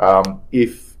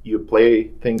 If you play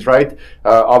things right,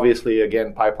 obviously,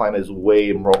 again, Pipeline is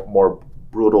way more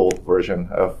brutal version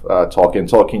of Tolkien.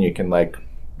 Tolkien, you can like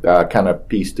kind of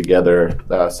piece together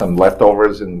some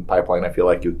leftovers. In Pipeline, I feel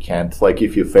like you can't. Like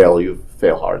if you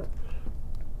fail hard.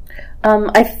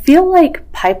 I feel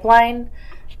like Pipeline,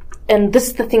 and this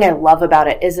is the thing I love about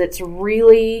it, is it's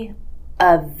really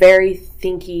a very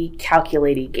thinky,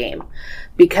 calculated game.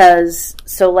 Because,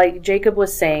 so like Jacob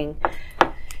was saying,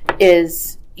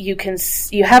 is you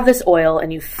have this oil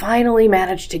and you finally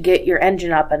manage to get your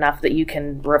engine up enough that you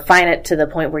can refine it to the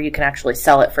point where you can actually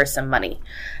sell it for some money.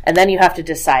 And then you have to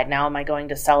decide, now am I going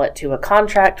to sell it to a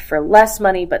contract for less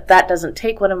money, but that doesn't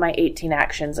take one of my 18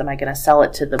 actions? Am I going to sell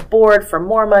it to the board for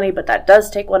more money, but that does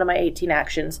take one of my 18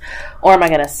 actions? Or am I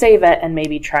going to save it and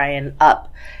maybe try and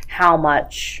up how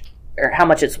much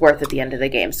it's worth at the end of the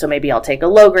game? So maybe I'll take a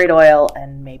low-grade oil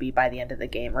and maybe by the end of the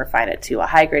game refine it to a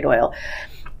high-grade oil.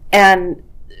 And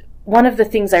one of the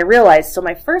things I realized, so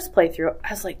my first playthrough, I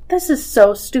was like, this is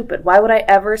so stupid. Why would I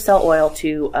ever sell oil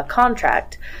to a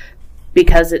contract?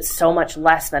 Because it's so much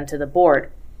less than to the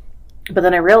board. But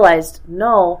then I realized,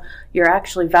 no, you're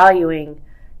actually valuing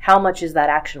how much is that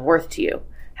action worth to you?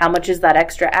 how much is that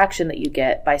extra action that you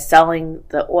get by selling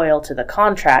the oil to the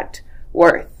contract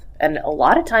worth? And a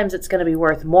lot of times it's going to be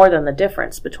worth more than the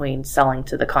difference between selling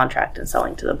to the contract and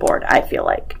selling to the board, I feel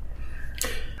like.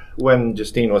 When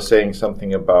Justine was saying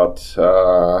something about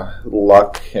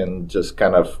luck and just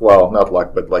kind of, well, not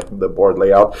luck, but like the board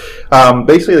layout,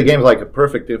 basically the game is like a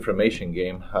perfect information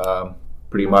game,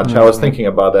 pretty much. Mm-hmm. I was thinking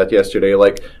about that yesterday.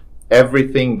 Like,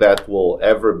 everything that will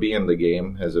ever be in the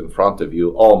game is in front of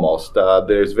you, almost.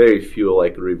 There's very few,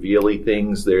 like, reveal-y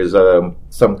things. There's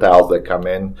some tiles that come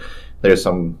in. There's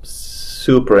some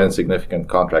super insignificant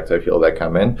contracts, I feel, that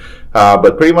come in.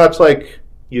 But pretty much, like,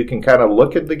 you can kind of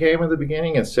look at the game at the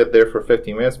beginning and sit there for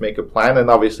 15 minutes, make a plan, and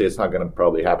obviously it's not going to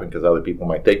probably happen because other people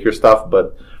might take your stuff,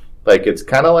 but like it's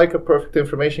kind of like a perfect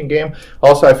information game.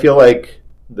 Also, I feel like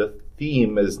the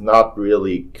theme is not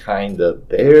really kind of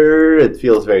there. It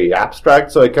feels very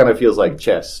abstract, so it kind of feels like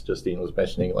chess. Justine was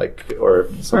mentioning, like, or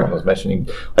someone was mentioning,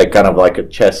 like kind of like a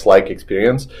chess-like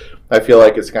experience. I feel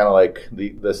like it's kind of like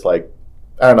this, like,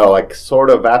 I don't know, like sort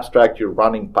of abstract. You're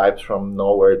running pipes from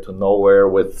nowhere to nowhere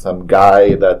with some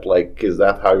guy that, like, is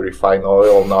that how you refine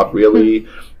oil? Not really.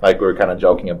 Like, we were kind of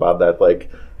joking about that.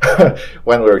 Like,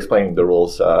 when we were explaining the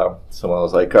rules, someone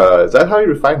was like, is that how you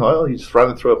refine oil? You just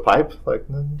run it through a pipe? Like,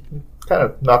 kind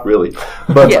of not really.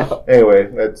 But anyway,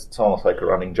 it's almost like a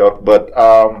running joke. But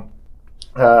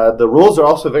the rules are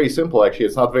also very simple, actually.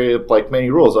 It's not very, like, many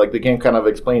rules. Like, the game kind of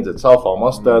explains itself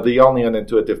almost. The only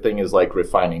unintuitive thing is, like,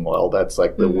 refining oil. That's,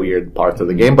 like, the weird part of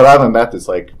the game. But other than that, it's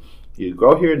like, you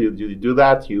go here, you do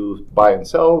that, you buy and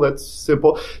sell. That's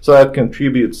simple. So that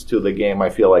contributes to the game, I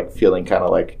feel like, feeling kind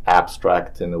of, like,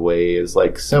 abstract in a way. It's,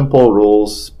 like, simple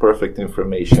rules, perfect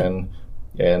information,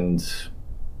 and,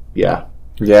 yeah.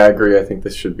 Yeah, I agree. I think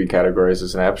this should be categorized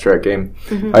as an abstract game.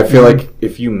 Mm-hmm. I feel like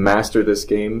if you master this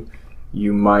game,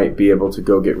 you might be able to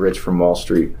go get rich from Wall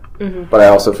Street. Mm-hmm. But I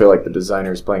also feel like the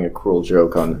designer is playing a cruel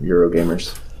joke on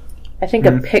Eurogamers. I think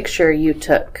a picture you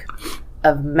took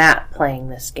of Matt playing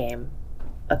this game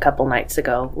a couple nights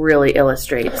ago really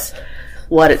illustrates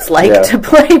what it's like to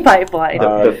play Pipeline.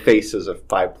 The faces of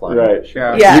Pipeline. Right.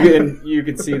 Yeah. You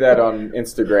can see that on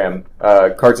Instagram.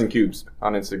 Cards and Cubes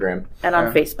on Instagram. And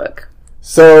on Facebook.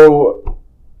 So,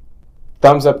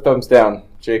 thumbs up, thumbs down.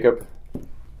 Jacob?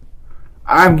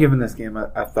 I'm giving this game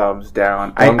a thumbs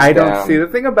down. I don't see. The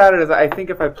thing about it is I think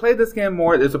if I played this game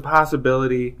more, there's a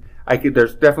possibility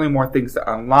there's definitely more things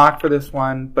to unlock for this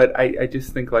one, but I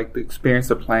just think like the experience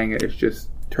of playing it is just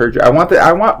turgid. I want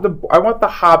the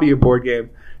hobby of board game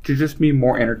to just be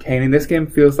more entertaining. This game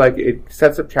feels like it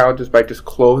sets up challenges by just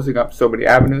closing up so many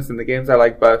avenues, and the games I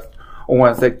like best are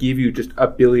ones that give you just a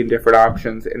billion different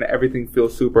options and everything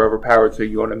feels super overpowered, so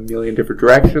you go in a million different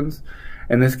directions.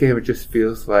 In this game, it just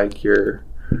feels like you're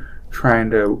trying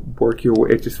to work your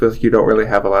way. It just feels like you don't really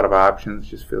have a lot of options. It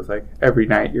just feels like every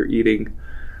night you're eating,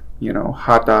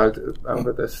 hot dogs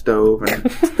over the stove and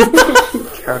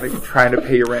trying to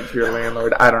pay your rent to your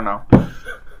landlord. I don't know.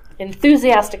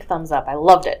 Enthusiastic thumbs up. I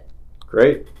loved it.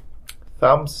 Great.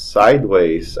 Thumbs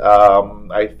sideways.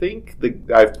 I think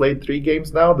I've played 3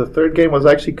 games now. The third game was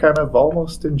actually kind of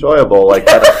almost enjoyable, like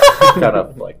kind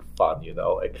of like fun,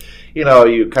 like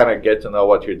you kind of get to know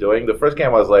what you're doing. The first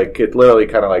game was like it literally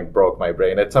kind of like broke my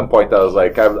brain. At some point, I was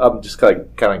like, I'm just kind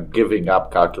of giving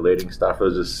up calculating stuff. It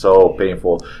was just so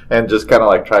painful, and just kind of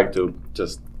like trying to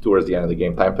just towards the end of the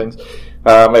game time things.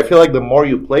 I feel like the more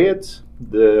you play it,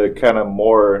 the kind of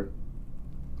more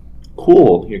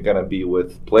cool you're gonna be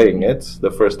with playing it.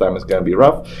 The first time is gonna be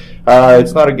rough.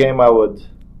 It's not a game I would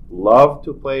love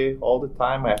to play all the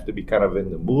time. I have to be kind of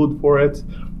in the mood for it,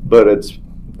 but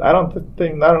I don't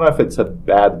know if it's a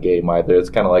bad game either. It's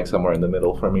kind of like somewhere in the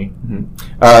middle for me.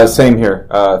 Mm-hmm. Same here.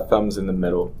 Thumbs in the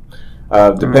middle.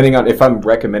 Depending on if I'm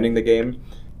recommending the game,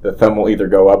 the thumb will either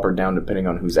go up or down depending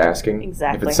on who's asking.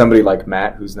 Exactly. If it's somebody like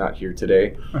Matt who's not here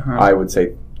today, I would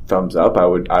say thumbs up.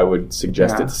 I would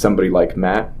suggest it to somebody like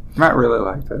Matt. Matt really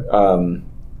liked it.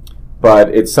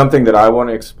 But it's something that I want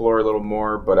to explore a little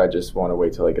more, but I just want to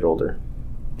wait till I get older.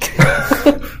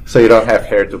 So you don't have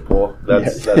hair to pull.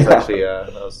 That's actually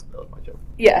that was my joke.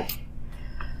 Yeah.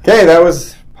 Okay, that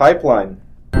was Pipeline.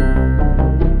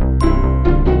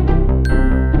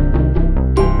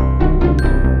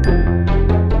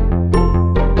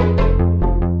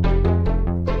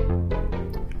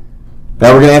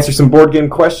 Now we're going to answer some board game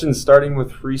questions, starting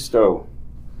with Freesto.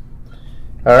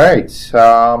 All right.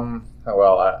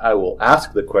 Well, I will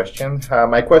ask the question.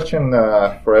 My question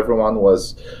for everyone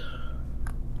was,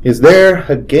 Is there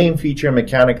a game feature,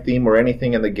 mechanic, theme, or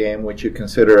anything in the game which you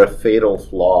consider a fatal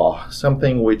flaw?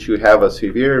 Something which you have a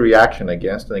severe reaction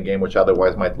against in a game which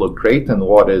otherwise might look great, and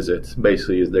what is it?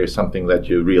 Basically, is there something that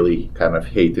you really kind of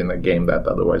hate in a game that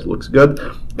otherwise looks good?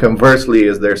 Conversely,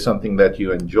 is there something that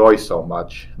you enjoy so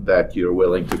much that you're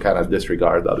willing to kind of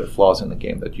disregard other flaws in the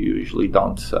game that you usually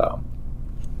don't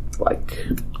like?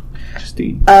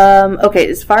 Okay,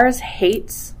 as far as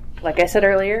hates, like I said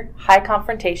earlier, high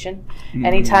confrontation.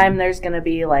 Anytime there's going to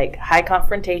be like high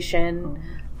confrontation,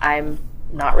 I'm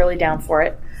not really down for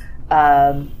it.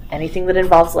 Anything that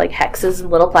involves like hexes and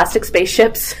little plastic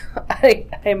spaceships,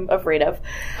 I'm afraid of.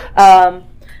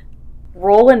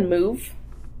 Roll and move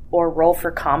or roll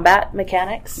for combat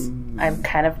mechanics, I'm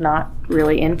kind of not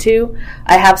really into.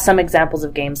 I have some examples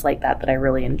of games like that I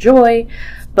really enjoy,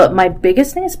 but my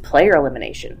biggest thing is player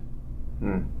elimination.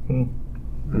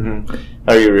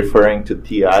 Are you referring to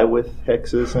TI with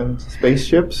hexes and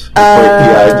spaceships? You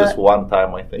played TI just one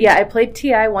time, I think. Yeah, I played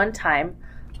TI one time.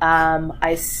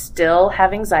 I still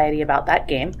have anxiety about that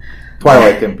game.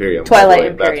 Twilight Imperium. Twilight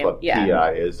Imperium, That's what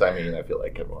yeah. TI is. I mean, I feel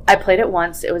like everyone. I played it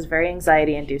once. It was very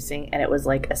anxiety-inducing, and it was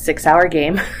like a 6-hour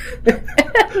game.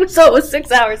 So it was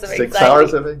 6 hours of anxiety. 6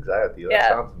 hours of anxiety. That Yeah.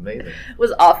 sounds amazing. It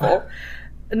was awful.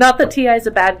 Not that TI is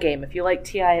a bad game. If you like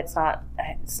TI,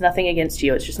 it's nothing against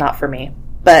you. It's just not for me.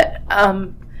 But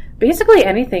basically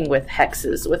anything with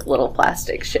hexes, with little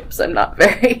plastic ships, I'm not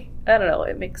very, I don't know,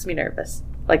 it makes me nervous.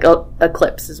 Like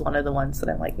Eclipse is one of the ones that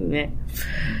I'm like, meh.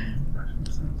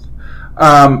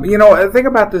 The thing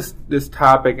about this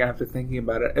topic after thinking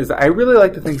about it is I really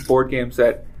like to think board games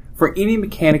that for any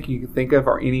mechanic you can think of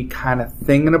or any kind of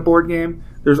thing in a board game,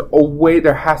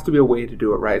 there has to be a way to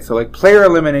do it right. So like player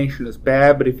elimination is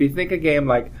bad, but if you think a game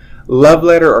like Love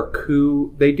Letter or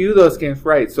Coup, they do those games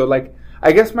right. So like,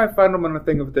 I guess my fundamental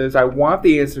thing of this, I want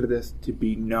the answer to this to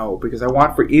be no, because I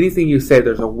want for anything you say,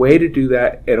 there's a way to do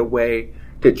that in a way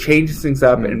that changes things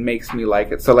up and makes me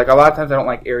like it. So like a lot of times I don't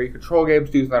like area control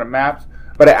games, do on maps,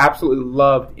 but I absolutely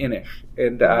loved Inish.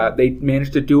 And they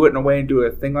managed to do it in a way and do a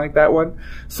thing like that one.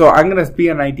 So I'm going to be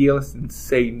an idealist and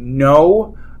say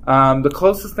no. The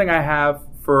closest thing I have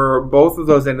for both of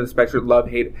those ends of the spectrum, love,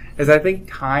 hate, is I think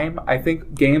time. I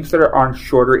think games that are on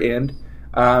shorter end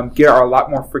are a lot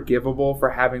more forgivable for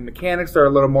having mechanics that are a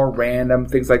little more random,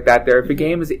 things like that there. If a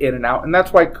game is in and out, and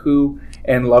that's why Coup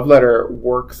and Love Letter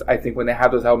works, I think, when they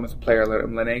have those elements of player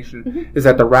elimination, is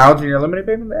that the rounds and you're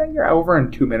eliminating, you're over in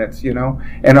 2 minutes,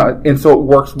 and so it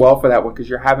works well for that one, because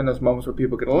you're having those moments where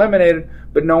people get eliminated,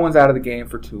 but no one's out of the game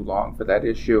for too long for that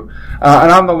issue. And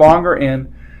on the longer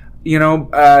end,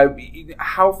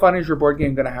 how fun is your board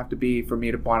game going to have to be for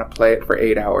me to want to play it for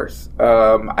 8 hours?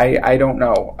 I don't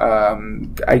know.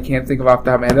 I can't think of off the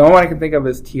top of my head. The only one I can think of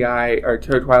is TI or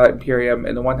Twilight Imperium,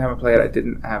 and the one time I played it, I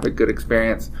didn't have a good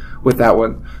experience with that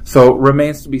one. So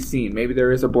remains to be seen. Maybe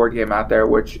there is a board game out there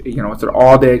which, it's an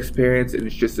all-day experience and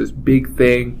it's just this big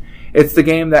thing. It's the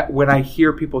game that when I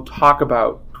hear people talk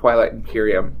about Twilight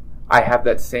Imperium, I have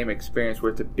that same experience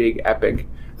where it's a big epic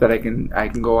that I can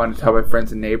go on and tell my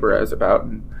friends and neighbors about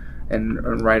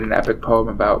and write an epic poem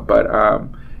about. But I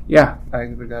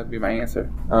think that would be my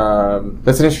answer.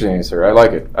 That's an interesting answer. I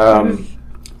like it.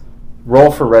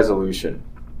 Roll for resolution,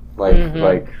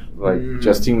 like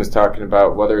Justine was talking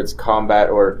about, whether it's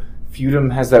combat or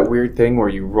Feudum has that weird thing where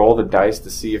you roll the dice to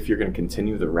see if you're going to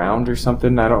continue the round or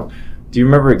something. Do you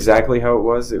remember exactly how it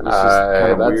was? It was just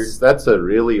kind of weird. That's a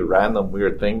really random,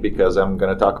 weird thing, because I'm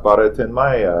going to talk about it in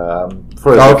my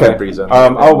for a different reason.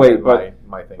 I'll wait, but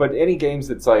my thing. But any games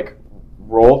that's like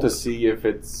roll to see if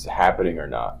it's happening or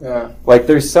not. Yeah. Like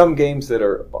there's some games that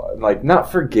are like not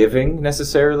forgiving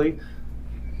necessarily,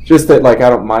 just that like I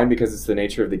don't mind because it's the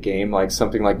nature of the game. Like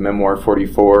something like Memoir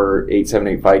 44 or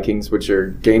 878 Vikings, which are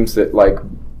games that like,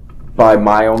 by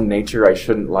my own nature, I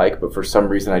shouldn't like, but for some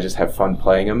reason I just have fun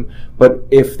playing them. But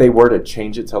if they were to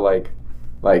change it to like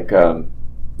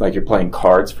you're playing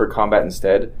cards for combat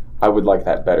instead, I would like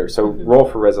that better. So roll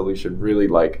for resolution really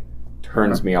like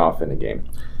turns me off in a game.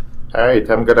 All right,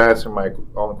 I'm going to answer my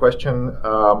own question.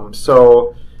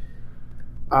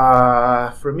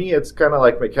 For me, it's kind of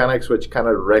like mechanics which kind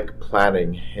of wreck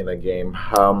planning in a game,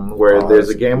 where there's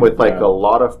a game with like a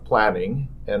lot of planning,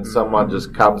 and someone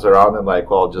just comes around and like,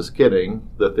 well, just kidding.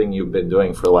 The thing you've been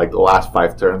doing for like the last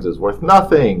 5 turns is worth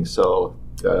nothing. So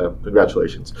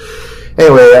congratulations.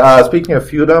 Anyway, speaking of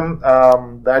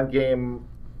Feudum, that game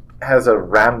has a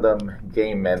random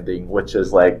game ending, which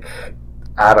is like,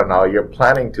 I don't know, you're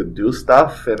planning to do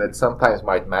stuff, and it sometimes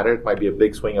might matter. It might be a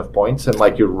big swing of points, and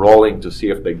like you're rolling to see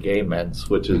if the game ends,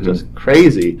 which is just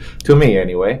crazy to me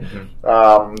anyway.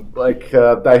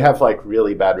 I have like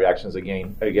really bad reactions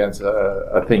against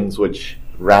things which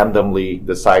randomly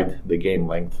decide the game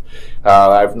length.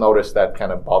 I've noticed that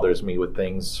kind of bothers me with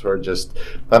things. Or just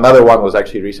another one was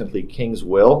actually recently King's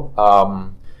Will.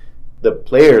 The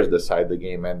players decide the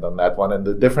game end on that one, and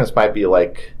the difference might be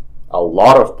like a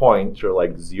lot of points or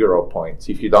like 0 points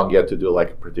if you don't get to do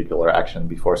like a particular action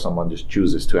before someone just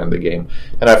chooses to end the game.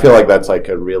 And I feel like that's like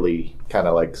a really kind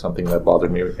of like something that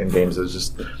bothered me in games, is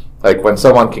just like when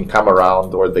someone can come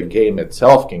around, or the game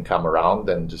itself can come around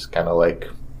and just kind of like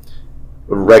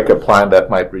wreck a plan that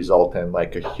might result in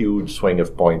like a huge swing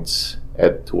of points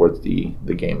towards the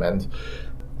game end.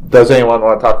 Does anyone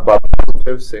want to talk about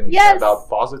positives and Yes. about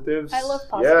positives? I love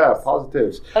positives. Yeah,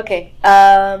 positives. Okay.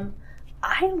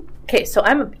 So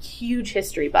I'm a huge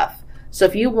history buff. So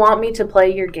if you want me to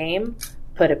play your game,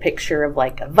 put a picture of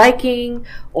like a Viking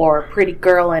or a pretty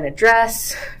girl in a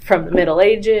dress from the Middle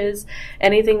Ages,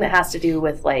 anything that has to do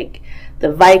with like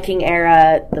the Viking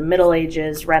era, the Middle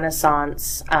Ages,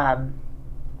 Renaissance,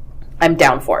 I'm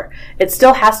down for. It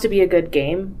still has to be a good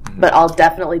game, but I'll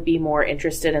definitely be more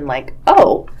interested in like,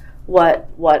 oh, what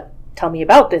tell me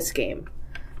about this game.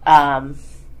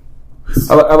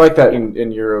 I like that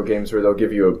in Euro games where they'll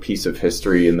give you a piece of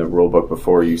history in the rule book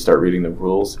before you start reading the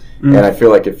rules. And I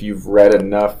feel like if you've read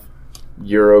enough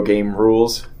Euro game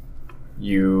rules,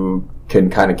 you can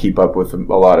kind of keep up with a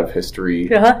lot of history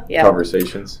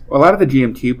conversations. A lot of the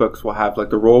GMT books will have, like,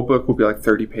 the rule book will be like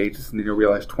 30 pages, and then you'll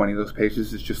realize 20 of those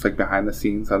pages is just like behind the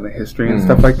scenes on the history and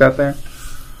stuff like that there.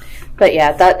 But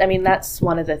yeah, that's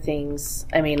one of the things.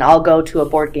 I mean, I'll go to a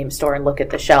board game store and look at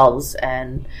the shelves,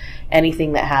 and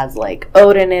anything that has like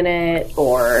Odin in it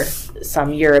or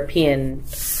some European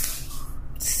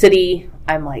city,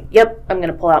 I'm like, yep, I'm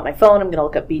going to pull out my phone, I'm going to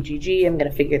look up BGG, I'm going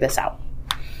to figure this out.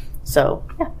 So,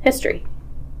 yeah, history.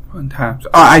 Fun times. Oh,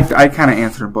 I kind of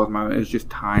answered both of mine. It's just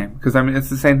time. Because, I mean, it's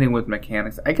the same thing with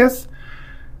mechanics. I guess,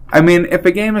 I mean, if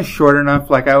a game is short enough,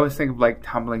 like, I always think of, like,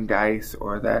 Tumbling Dice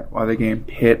or that other game,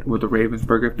 Pit, with the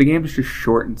Ravensburger. If the game is just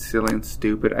short and silly and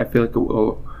stupid, I feel like it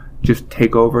will just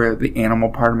take over the animal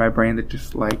part of my brain that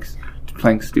just likes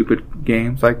playing stupid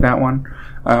games like that one.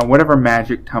 Whatever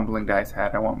magic Tumbling Dice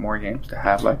had, I want more games to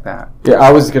have like that. Yeah,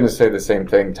 I was going to say the same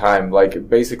thing, time. Like,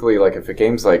 basically, like, if a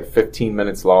game's, like, 15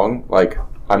 minutes long, like,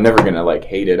 I'm never going to, like,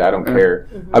 hate it. I don't care.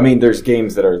 Mm-hmm. I mean, there's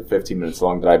games that are 15 minutes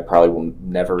long that I probably will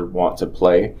never want to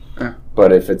play.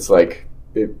 But if it's, like,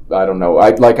 I don't know.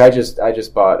 I just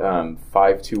bought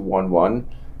 5211,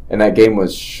 and that game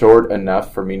was short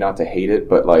enough for me not to hate it,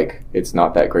 but, like, it's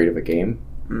not that great of a game.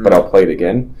 But I'll play it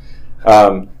again.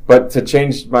 But to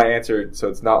change my answer so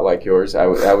it's not like yours, I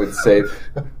would say...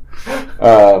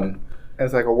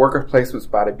 As like a worker placement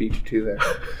spot, I beat you to there.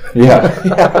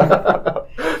 Yeah.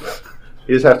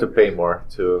 You just have to pay more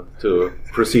to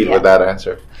proceed with that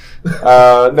answer.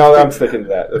 No, I'm sticking to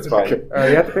that. That's fine. Okay.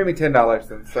 You have to pay me $10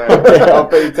 then. So. I'll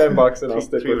pay you $10 and I'll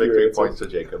stick with your answer. 3 points to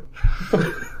Jacob.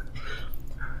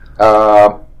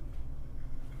 All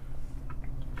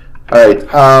right.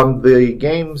 The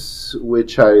games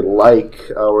which I like,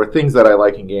 or things that I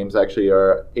like in games, actually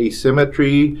are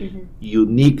asymmetry,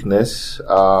 uniqueness,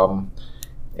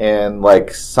 and like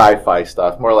sci-fi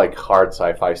stuff. More like hard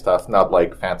sci-fi stuff, not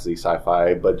like fantasy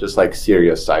sci-fi, but just like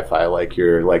serious sci-fi. Like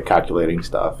you're like calculating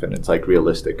stuff, and it's like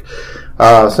realistic.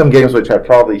 Some games which I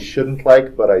probably shouldn't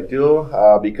like, but I do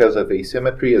because of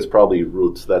asymmetry is probably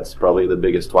Roots. That's probably the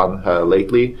biggest one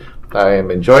lately. I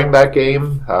am enjoying that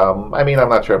game. I mean, I'm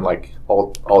not sure I'm like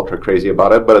ultra crazy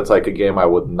about it, but it's like a game I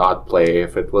would not play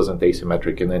if it wasn't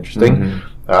asymmetric and interesting.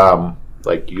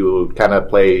 Like you kind of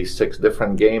play 6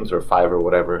 different games or 5 or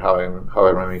whatever,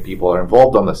 however many people are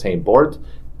involved on the same board.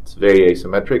 It's very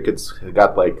asymmetric. It's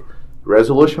got like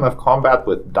resolution of combat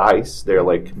with dice. They're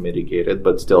like mitigated,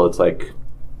 but still it's like,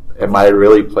 am I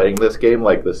really playing this game?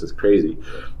 Like this is crazy.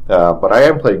 But I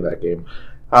am playing that game.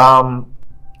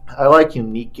 I like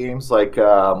unique games, like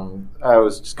I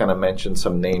was just going to mention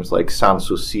some names like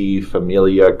Sanssouci,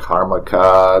 Familia,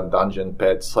 Karmaka, Dungeon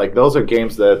Pets. Like those are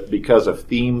games that because of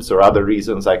themes or other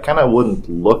reasons I kind of wouldn't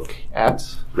look at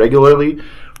regularly,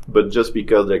 but just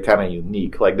because they're kind of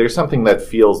unique. Like there's something that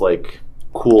feels like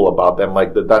cool about them,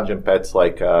 like the Dungeon Pets,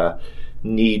 like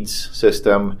needs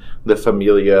system, the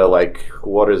Familia, like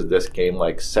what is this game,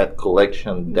 like set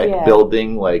collection, deck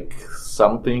building, like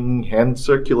something, hand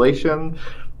circulation.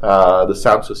 The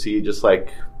Sanssouci, just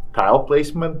like tile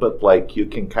placement, but like you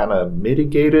can kind of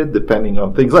mitigate it depending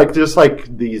on things. Like just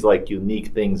like these like unique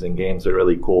things in games are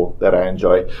really cool that I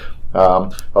enjoy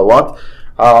a lot.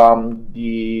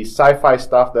 The sci-fi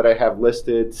stuff that I have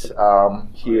listed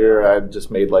here, I've just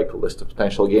made like a list of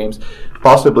potential games,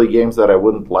 possibly games that I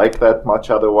wouldn't like that much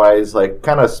otherwise, like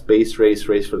kind of space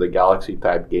race for the galaxy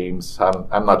type games.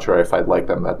 I'm not sure if I'd like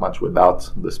them that much without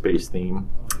the space theme.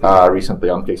 Recently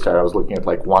on Kickstarter, I was looking at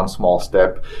like One Small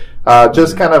Step,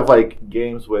 just kind of like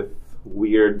games with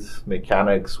weird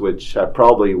mechanics, which I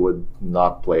probably would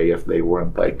not play if they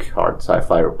weren't like hard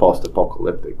sci-fi or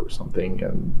post-apocalyptic or something.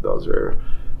 And those are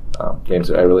games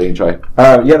that I really enjoy.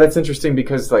 Yeah, that's interesting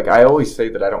because like I always say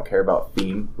that I don't care about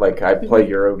theme. Like I play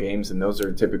Euro games, and those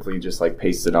are typically just like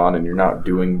pasted on, and you're not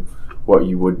doing what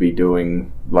you would be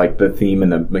doing. Like the theme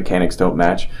and the mechanics don't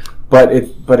match. But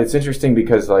it's interesting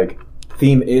because like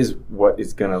theme is what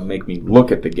is gonna make me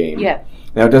look at the game. Yeah.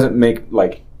 Now it doesn't make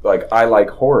like I like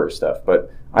horror stuff,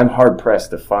 but I'm hard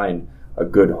pressed to find a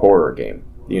good horror game.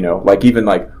 You know, like even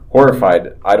like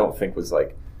Horrified, I don't think was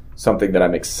like something that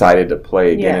I'm excited to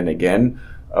play again and again.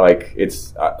 Like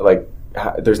it's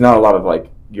there's not a lot of like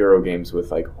Euro games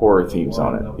with like horror themes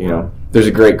on it. You know, there's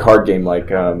a great card game like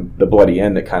The Bloody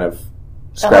End that kind of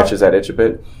scratches that itch a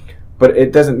bit. But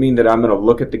it doesn't mean that I'm going to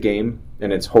look at the game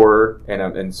and it's horror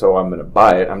and so I'm going to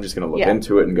buy it. I'm just going to look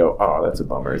into it and go, oh, that's a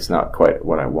bummer. It's not quite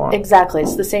what I want. Exactly.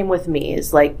 It's the same with me.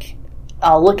 It's like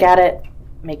I'll look at it,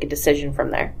 make a decision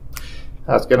from there.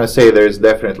 I was going to say there's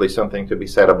definitely something to be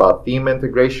said about theme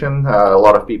integration. A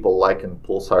lot of people liken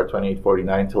Pulsar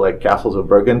 2849 to like Castles of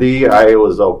Burgundy. I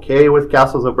was okay with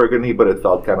Castles of Burgundy, but it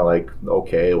felt kind of like,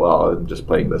 okay, well, I'm just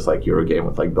playing this like Euro game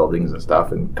with like buildings and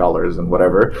stuff and colors and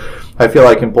whatever. I feel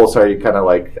like in Pulsar you kind of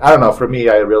like, I don't know, for me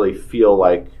I really feel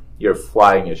like you're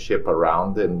flying a ship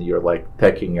around and you're like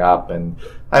teching up, and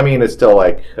I mean it's still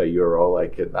like a Euro,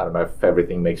 like I don't know if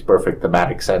everything makes perfect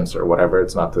thematic sense or whatever.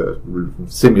 It's not a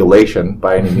simulation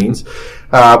by any means,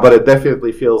 but it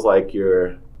definitely feels like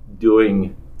you're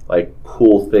doing like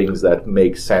cool things that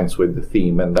make sense with the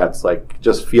theme, and that's like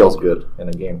just feels good in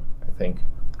a game, I think.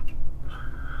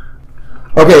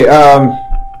 Okay,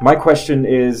 my question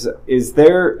is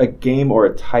there a game or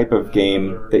a type of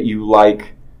game that you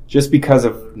like just because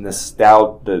of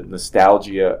the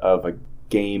nostalgia of a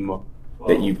game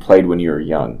that you played when you were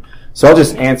young? So I'll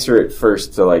just answer it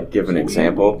first to like give an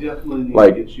example.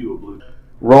 Like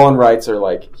roll and writes are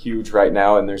like huge right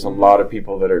now, and there's a lot of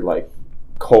people that are like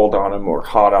cold on them or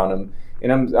hot on them.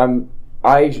 And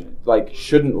I like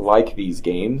shouldn't like these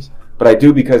games, but I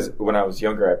do because when I was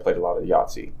younger I played a lot of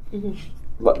Yahtzee. Mm-hmm.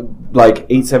 Like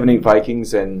 878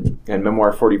 Vikings and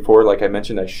Memoir 44, like I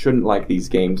mentioned, I shouldn't like these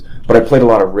games, but I played a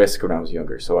lot of Risk when I was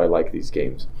younger, so I like these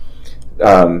games.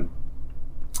 And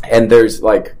there's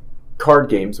like card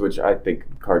games, which I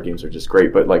think card games are just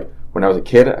great, but like when I was a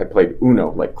kid, I played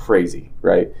Uno like crazy,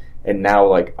 right? And now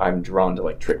like I'm drawn to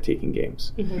like trick-taking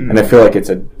games. Mm-hmm. And I feel like it's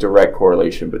a direct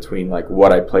correlation between like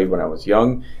what I played when I was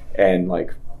young and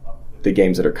like the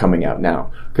games that are coming out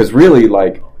now. Because really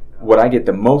like what I get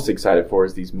the most excited for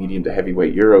is these medium to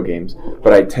heavyweight Euro games,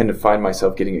 but I tend to find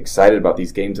myself getting excited about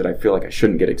these games that I feel like I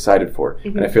shouldn't get excited for.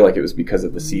 Mm-hmm. And I feel like it was because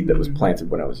of the seed that was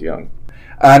planted when I was young.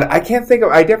 And I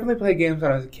definitely played games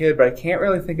when I was a kid, but I can't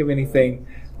really think of anything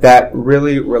that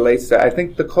really relates to it. I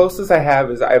think the closest I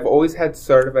have is I've always had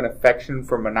sort of an affection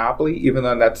for Monopoly, even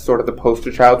though that's sort of the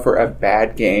poster child for a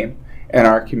bad game in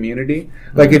our community.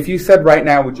 Like if you said right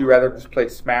now, would you rather just play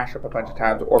Smash up a bunch of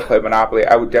times or play Monopoly,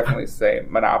 I would definitely say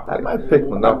Monopoly. I might pick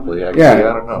Monopoly, actually. Yeah. I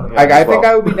don't know. Yeah, like, I think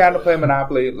I would be down to play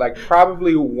Monopoly like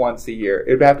probably once a year.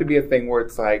 It'd have to be a thing where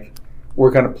it's like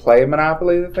we're going to play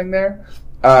Monopoly, the thing there.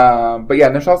 But yeah,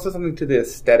 and there's also something to the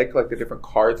aesthetic, like the different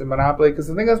cards in Monopoly, because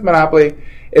the thing is Monopoly,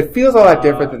 it feels a lot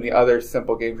different than the other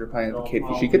simple games you're playing as a kid,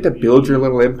 because you get to build your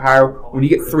little empire. When you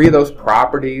get 3 of those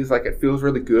properties, like it feels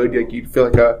really good. Like you feel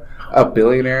like a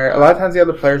billionaire. A lot of times the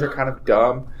other players are kind of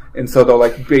dumb, and so they'll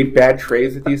like make bad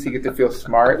trades with you, so you get to feel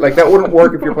smart. Like that wouldn't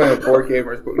work if you're playing with board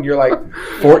gamers, but when you're like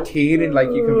 14 and like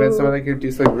you convince someone they can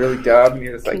do something really dumb, and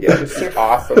you're just like, yeah, this is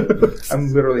awesome.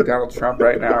 I'm literally Donald Trump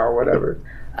right now, or whatever.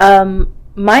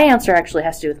 My answer actually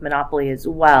has to do with Monopoly as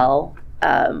well.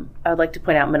 I would like to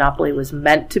point out Monopoly was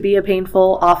meant to be a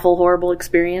painful, awful, horrible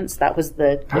experience. It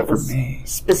was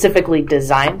specifically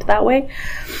designed that way.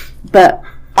 But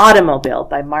Automobile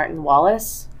by Martin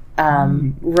Wallace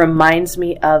reminds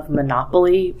me of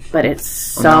Monopoly, but it's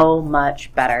so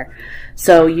much better.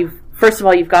 So first of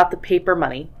all, you've got the paper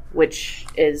money, which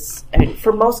is, I mean,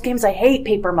 for most games I hate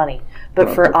paper money,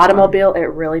 but for Automobile it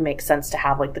really makes sense to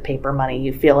have like the paper money.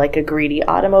 You feel like a greedy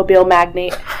automobile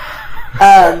magnate.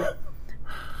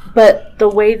 But the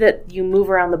way that you move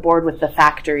around the board with the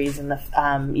factories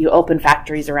and you open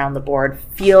factories around the board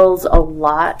feels a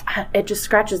lot, it just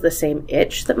scratches the same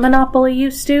itch that Monopoly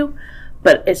used to,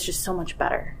 but it's just so much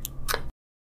better.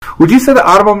 Would you say the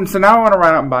automobile? So now I want to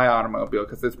run out and buy an automobile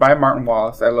because it's by Martin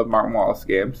Wallace. I love Martin Wallace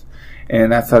games,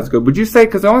 and that sounds good. Would you say,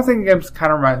 because the only thing games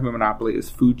kind of reminds me of Monopoly is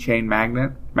Food Chain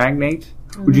Magnate?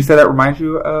 Mm-hmm. Would you say that reminds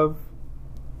you of?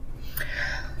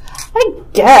 I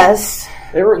guess.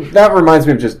 That reminds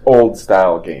me of just old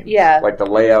style games. Yeah. Like the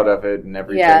layout of it and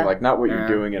everything. Yeah. Like not what you're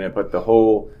doing in it, but the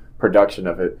whole production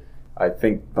of it. I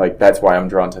think like that's why I'm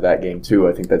drawn to that game too.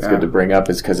 I think that's good to bring up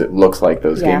is because it looks like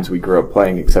those games we grew up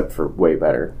playing, except for way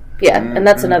better. Yeah, and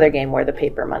that's another game where the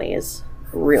paper money is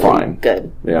really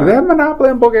good. Yeah. Do they have Monopoly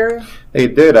in Bulgaria? They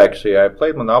did, actually. I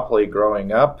played Monopoly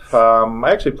growing up.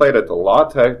 I actually played it a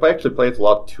lot. I actually played it a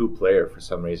lot two-player for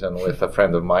some reason with a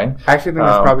friend of mine. I actually think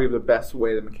that's probably the best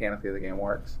way the mechanically the game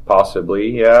works. Possibly,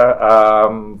 yeah.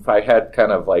 I had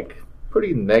kind of like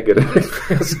pretty negative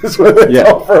experiences with it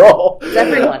overall.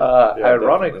 Everyone.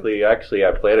 Ironically, actually,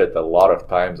 I played it a lot of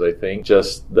times, I think.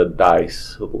 Just the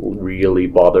dice really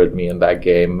bothered me in that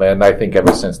game. And I think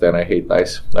ever since then I hate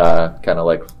dice. Kind of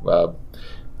like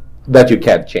that you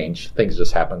can't change. Things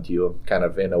just happen to you, kind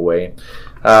of in a way.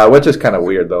 Which is kind of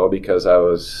weird, though, because I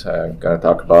was going to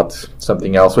talk about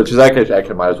something else, which is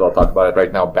actually might as well talk about it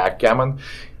right now, backgammon.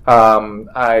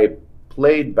 I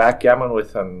played backgammon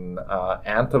with an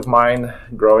aunt of mine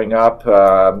growing up.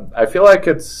 I feel like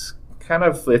it's kind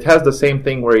of, it has the same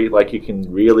thing where you can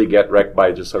really get wrecked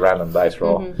by just a random dice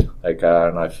roll. Mm-hmm. Like, I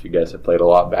don't know if you guys have played a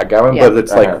lot of backgammon, but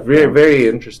it's like very, very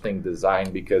interesting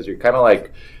design because you're kind of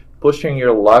like pushing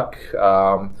your luck.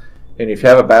 And if you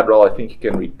have a bad roll, I think you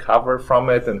can recover from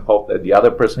it and hope that the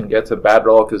other person gets a bad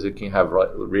roll because it can have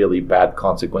really bad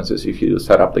consequences if you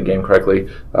set up the game correctly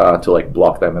to like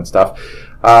block them and stuff.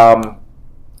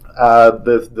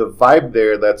 The vibe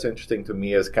there that's interesting to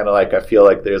me is kind of like I feel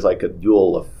like there's like a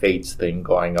duel of fates thing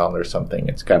going on or something.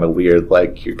 It's kind of weird.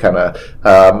 Like you're kind of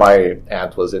my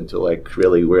aunt was into like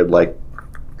really weird like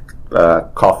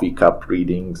coffee cup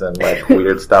readings and like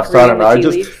weird stuff. So I don't know.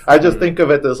 I just think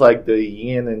of it as like the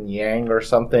yin and yang or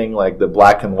something, like the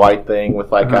black and white thing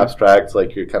with like abstracts.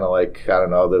 Like you're kind of like, I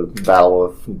don't know, the battle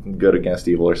of good against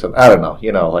evil or something. I don't know.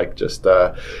 You know, like just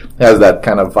has that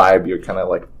kind of vibe. You're kind of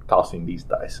like tossing these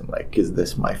dice and like, is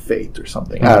this my fate or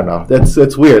something? I don't know.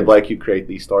 It's weird. Like you create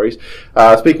these stories.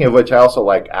 Speaking of which, I also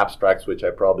like abstracts, which I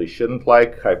probably shouldn't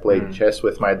like. I played chess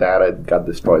with my dad. I got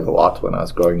destroyed a lot when I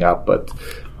was growing up, but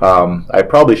I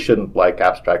probably shouldn't like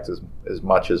abstracts as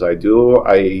much as I do.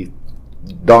 I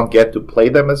don't get to play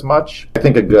them as much. I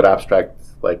think a good abstract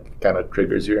like kind of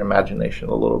triggers your imagination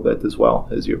a little bit as well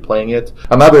as you're playing it.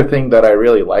 Another thing that I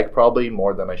really like, probably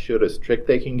more than I should, is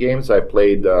trick-taking games. I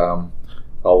played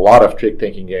a lot of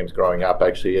trick-taking games growing up,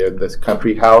 actually, at this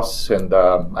country house, and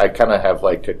I kind of have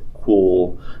like a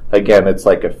cool, again, it's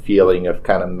like a feeling of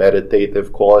kind of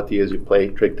meditative quality as you play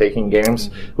trick-taking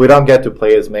games. We don't get to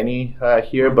play as many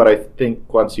here, but I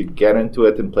think once you get into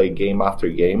it and play game after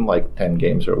game, like 10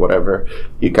 games or whatever,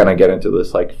 you kind of get into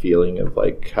this like feeling of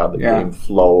like how the game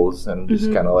flows and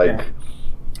just kind of like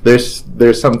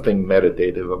there's something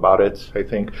meditative about it, I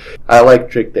think. I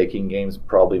like trick-taking games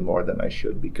probably more than I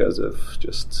should because of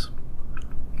just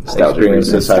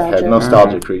experiences I've had.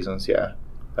 Nostalgic reasons,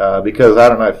 because I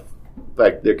don't know if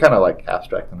like they're kind of like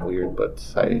abstract and weird, but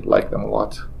I like them a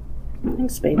lot. I think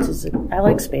spades I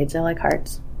like spades. I like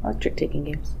hearts. I like trick-taking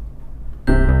games.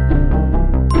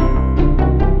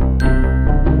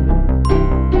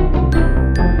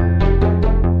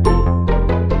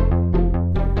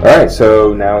 Alright,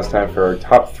 so now it's time for our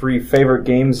top 3 favorite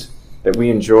games that we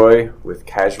enjoy with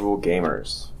casual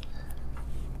gamers.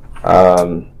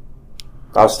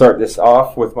 I'll start this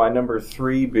off with my number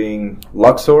 3 being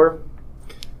Luxor.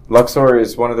 Luxor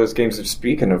is one of those games, of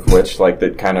speaking of which, like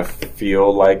that kind of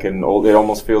feel like an old, it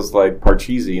almost feels like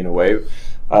Parcheesi in a way.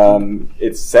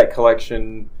 It's set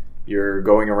collection, you're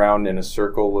going around in a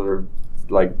circle or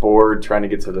like board trying to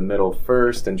get to the middle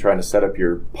first and trying to set up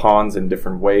your pawns in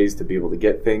different ways to be able to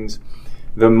get things.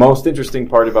 The most interesting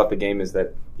part about the game is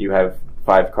that you have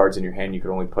 5 cards in your hand. You can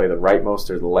only play the rightmost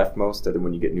or the leftmost, and then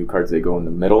when you get new cards they go in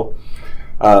the middle.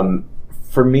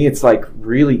 For me it's like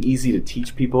really easy to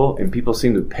teach people, and people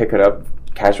seem to pick it up.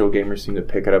 Casual gamers seem to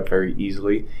pick it up very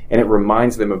easily, and it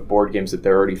reminds them of board games that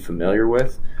they're already familiar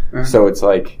with. So it's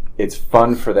like it's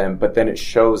fun for them, but then it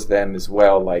shows them as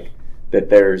well like that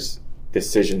there's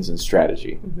decisions and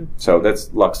strategy. So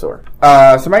that's Luxor.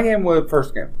 So my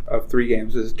first game of 3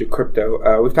 games is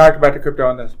Decrypto. We've talked about Decrypto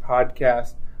on this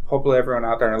podcast. Hopefully everyone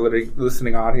out there in our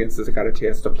listening audience has got a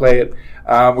chance to play it,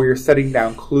 where you're setting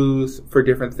down clues for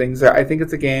different things. I think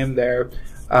it's a game there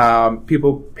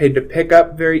people paid to pick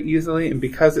up very easily, and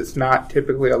because it's not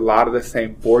typically a lot of the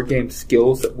same board game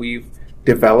skills that we've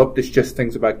developed. It's just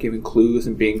things about giving clues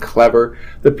and being clever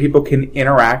that people can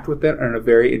interact with it in a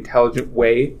very intelligent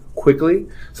way quickly.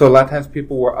 So a lot of times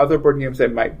people where other board games they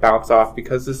might bounce off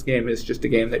because this game is just a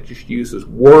game that just uses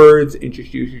words and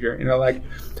just uses your intellect.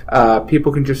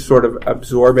 People can just sort of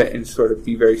absorb it and sort of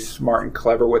be very smart and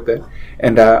clever with it.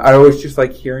 And I always just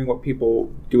like hearing what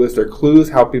people do as their clues,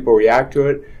 how people react to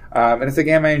it. And it's a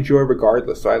game I enjoy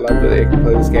regardless, so I love that I can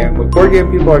play this game with board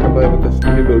game people. I can play with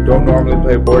people who don't normally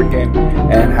play a board game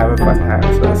and have a fun time.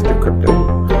 So let's do Crypto.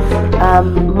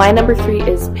 My number 3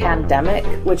 is Pandemic,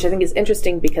 which I think is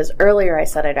interesting because earlier I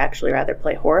said I'd actually rather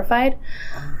play Horrified.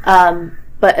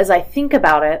 But as I think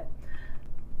about it,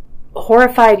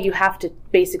 Horrified, you have to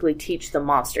basically teach the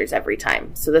monsters every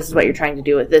time. So this is what you're trying to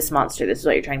do with this monster. This is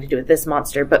what you're trying to do with this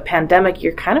monster. But Pandemic,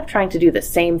 you're kind of trying to do the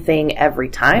same thing every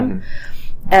time.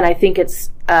 Mm-hmm. And I think it's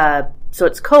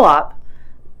co-op,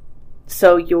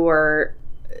 so you're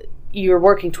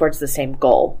working towards the same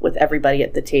goal with everybody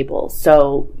at the table.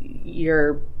 So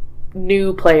your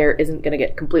new player isn't going to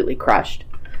get completely crushed.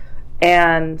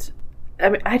 And I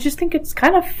mean, I just think it's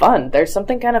kind of fun. There's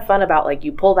something kind of fun about like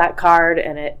you pull that card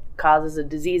and it causes a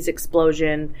disease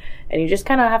explosion, and you just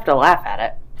kind of have to laugh at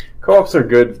it. Co-ops are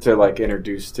good to like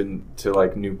introduce to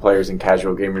like new players and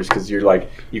casual gamers because you're like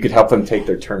you could help them take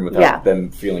their turn without them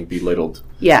feeling belittled.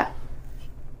 Yeah.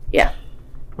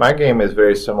 My game is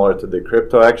very similar to the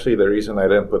Crypto. Actually, the reason I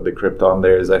didn't put the Crypto on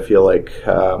there is I feel like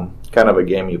kind of a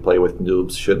game you play with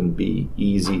noobs shouldn't be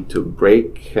easy to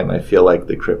break, and I feel like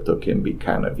the Crypto can be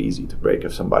kind of easy to break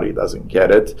if somebody doesn't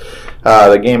get it.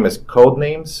 The game is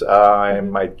Codenames. I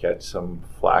might catch some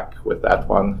flack with that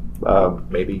one,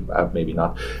 maybe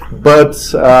not. But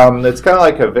it's kind of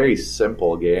like a very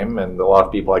simple game, and a lot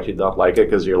of people actually don't like it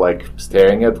because you're like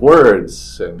staring at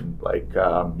words, and like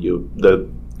the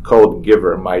code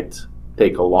giver might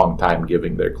take a long time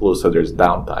giving their clues, so there's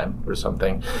downtime or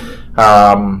something.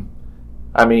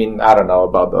 I mean, I don't know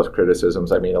about those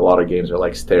criticisms. I mean, a lot of games are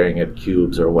like staring at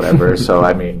cubes or whatever, so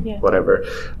I mean, whatever.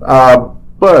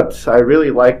 But I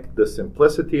really like the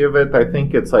simplicity of it. I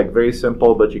think it's like very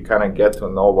simple, but you kind of get to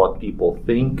know what people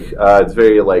think. It's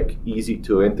very like easy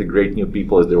to integrate new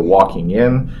people as they're walking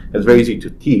in. It's very easy to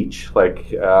teach. Like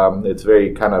it's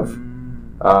very kind of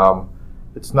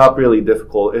it's not really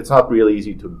difficult. It's not really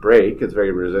easy to break. It's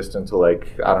very resistant to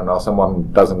like, I don't know, someone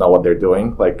doesn't know what they're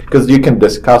doing. Like, because you can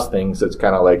discuss things. It's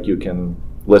kind of like you can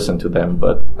listen to them,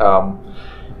 but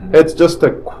it's just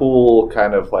a cool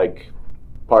kind of like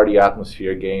party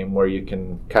atmosphere game where you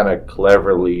can kind of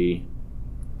cleverly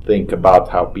think about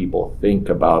how people think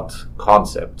about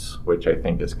concepts, which I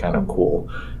think is kind of cool.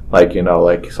 Like, you know,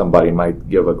 like somebody might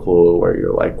give a clue where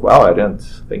you're like, well, I didn't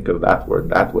think of that word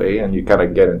that way. And you kind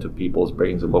of get into people's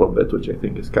brains a little bit, which I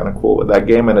think is kind of cool with that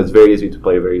game. And it's very easy to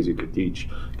play, very easy to teach.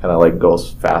 Kind of like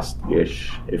goes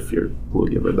fast-ish if your clue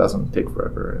giver doesn't take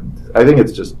forever. And I think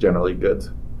it's just generally good.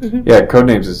 Mm-hmm. Yeah,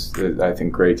 Codenames is, I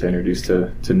think, great to introduce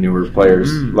to newer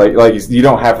players. Like you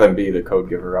don't have them be the code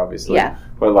giver, obviously. Yeah.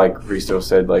 But like Risto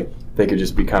said, like they could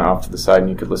just be kind of off to the side, and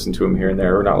you could listen to them here and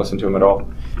there, or not listen to them at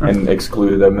all, and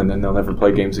exclude them, and then they'll never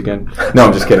play games again. No,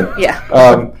 I'm just kidding.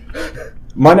 Yeah.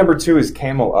 My number 2 is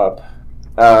Camel Up.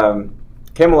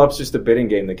 Camel Up's just a bidding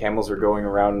game. The camels are going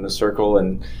around in a circle,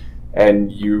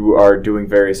 and you are doing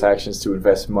various actions to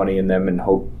invest money in them and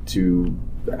hope to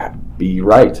be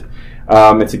right.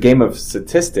 It's a game of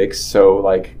statistics, so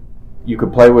like you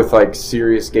could play with like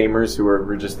serious gamers who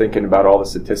are just thinking about all the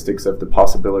statistics of the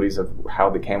possibilities of how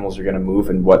the camels are going to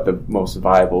move and what the most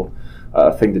viable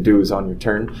thing to do is on your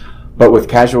turn. But with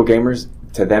casual gamers,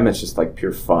 to them it's just like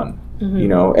pure fun, you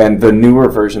know. And the newer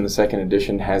version, the second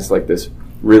edition, has like this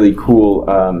really cool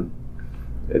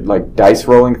like dice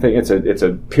rolling thing. It's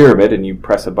a pyramid, and you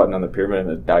press a button on the pyramid and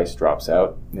the dice drops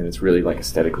out, and it's really like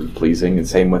aesthetically pleasing. And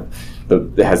same with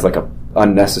it has like a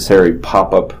unnecessary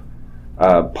pop-up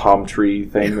palm tree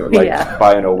thing like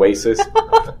by an oasis.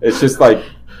 It's just like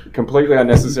completely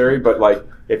unnecessary, but like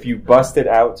if you bust it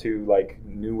out to like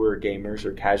newer gamers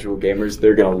or casual gamers,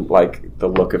 they're gonna like the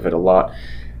look of it a lot.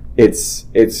 It's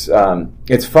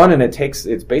fun, and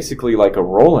it's basically like a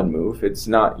roll and move.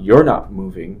 You're not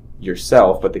moving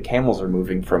yourself, but the camels are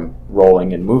moving from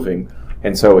rolling and moving.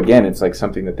 And so again, it's like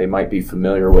something that they might be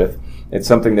familiar with. It's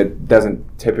something that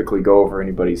doesn't typically go over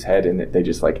anybody's head, and that they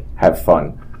just like have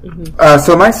fun.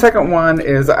 So my second one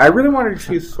is I really wanted to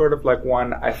choose sort of like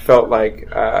one I felt like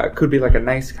could be like a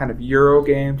nice kind of Euro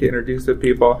game to introduce to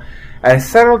people. And I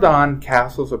settled on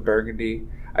Castles of Burgundy.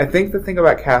 I think the thing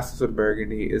about Castles of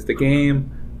Burgundy is the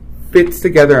game fits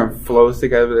together and flows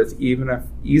together that's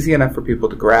easy enough for people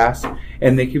to grasp,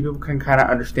 and people can kind of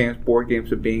understand board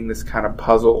games of being this kind of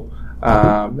puzzle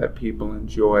that people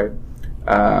enjoy.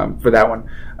 for that one.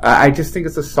 I just think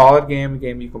it's a solid game, a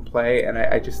game you can play, and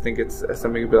I just think it's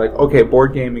something to be like, okay,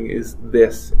 board gaming is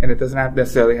this, and it doesn't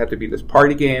necessarily have to be this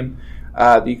party game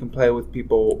that you can play with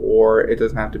people, or it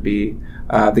doesn't have to be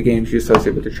the games you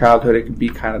associate with your childhood. It can be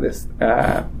kind of this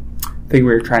thing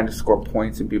where you're trying to score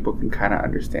points, and people can kind of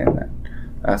understand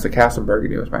that. So Castle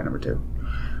Burgundy was my number 2.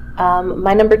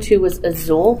 My number 2 was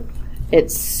Azul.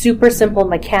 It's super simple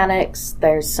mechanics.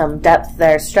 There's some depth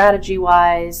there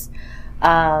strategy-wise.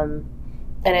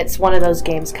 And it's one of those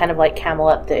games, kind of like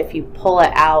Camelot, that if you pull it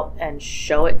out and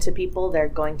show it to people, they're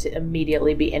going to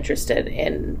immediately be interested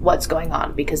in what's going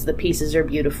on because the pieces are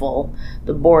beautiful.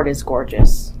 The board is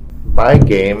gorgeous. My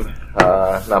game,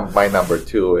 my number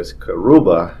 2 is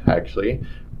Karuba, actually.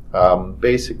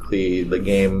 Basically, the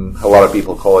game, a lot of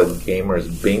people call it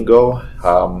Gamers Bingo.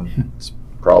 It's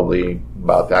probably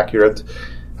about accurate.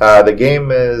 The game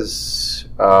is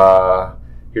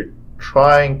you're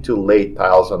trying to lay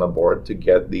tiles on a board to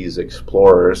get these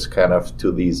explorers kind of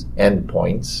to these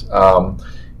endpoints.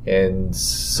 And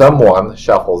someone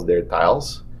shuffles their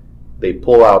tiles. They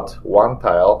pull out one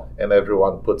tile, and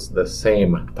everyone puts the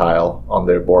same tile on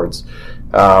their boards.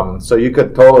 So you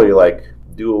could totally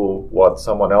do what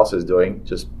someone else is doing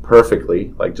just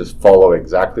perfectly, just follow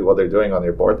exactly what they're doing on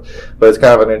your board. But it's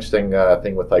kind of an interesting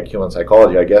thing with human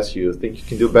psychology. I guess you think you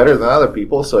can do better than other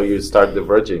people, so you start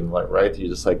diverging, right? You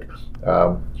just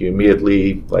you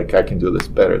immediately I can do this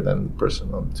better than the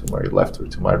person to my left or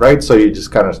to my right. So you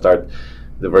just kind of start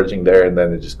diverging there, and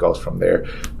then it just goes from there.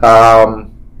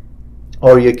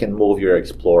 Or you can move your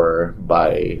explorer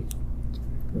by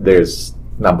there's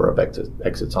number of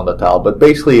exits on the tile, but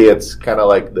basically it's kind of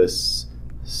like this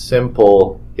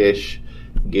simple-ish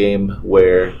game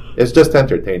where it's just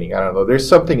entertaining. I don't know, there's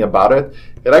something about it.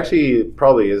 It actually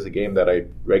probably is a game that I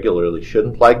regularly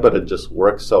shouldn't like, but it just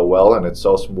works so well and it's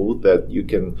so smooth that you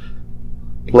can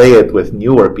play it with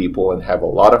newer people and have a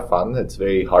lot of fun. It's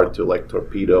very hard to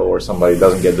torpedo or somebody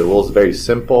doesn't get the rules. Very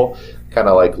simple, kind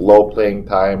of low playing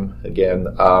time. Again,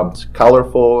 it's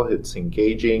colorful, it's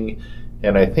engaging,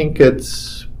 and I think it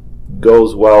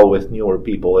goes well with newer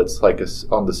people. It's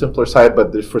on the simpler side,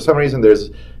 but for some reason there's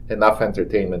enough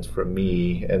entertainment for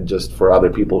me and just for other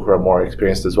people who are more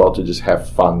experienced as well to just have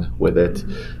fun with it.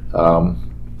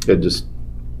 It just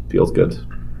feels good.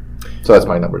 So that's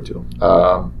my number 2,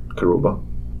 Karuba.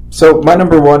 So my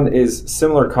number 1 is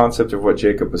similar concept of what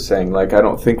Jacob was saying. I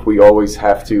don't think we always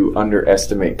have to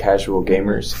underestimate casual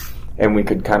gamers, and we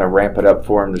could kind of ramp it up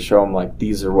for them to show them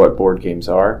these are what board games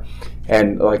are.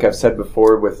 And like I've said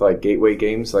before with gateway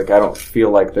games, I don't feel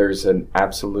like there's an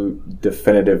absolute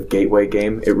definitive gateway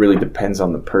game. It really depends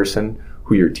on the person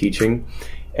who you're teaching.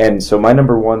 And so my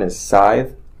number 1 is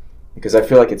Scythe, because I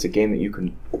feel like it's a game that you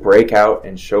can break out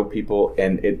and show people,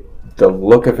 and the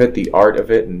look of it, the art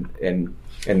of it, and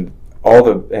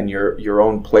your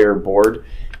own player board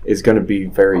is going to be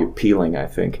very appealing, I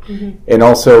think. Mm-hmm. And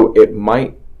also it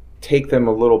might take them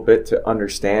a little bit to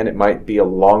understand. It might be a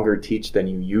longer teach than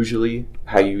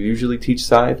how you usually teach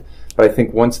Scythe, but I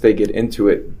think once they get into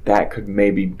it, that could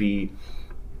maybe be,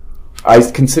 I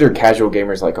consider casual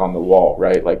gamers on the wall,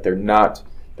 right? They're not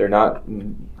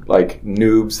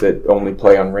noobs that only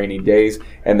play on rainy days,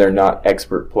 and they're not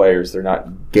expert players, they're not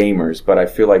gamers, but I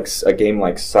feel like a game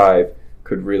like Scythe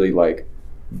could really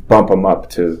bump them up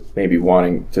to maybe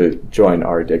wanting to join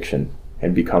our addiction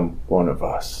and become one of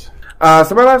us.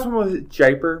 So my last one was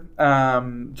Jaipur.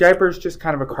 Jaipur is just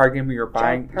kind of a card game where you're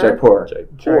buying... Jaipur.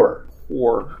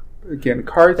 Again,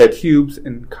 cards, cubes,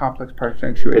 and complex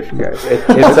punctuation, guys.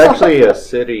 It's actually a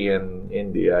city in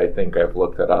India. I think I've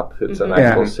looked it up. It's an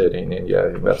actual city in India.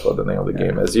 I think that's what the name of the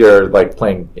game is. You're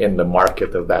playing in the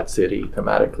market of that city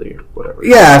thematically or whatever.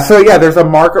 Yeah, so there's a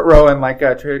market row, and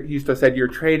Justo said, you're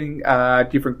trading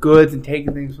different goods and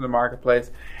taking things from the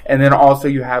marketplace. And then also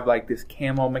you have this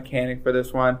camo mechanic for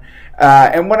this one.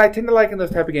 And what I tend to like in those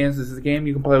type of games is a game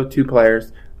you can play with 2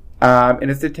 players. And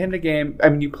it's a tend to game. I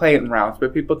mean, you play it in rounds,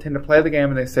 but people tend to play the game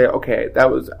and they say, "Okay,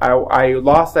 I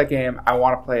lost that game. I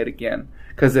want to play it again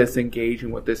because it's engaging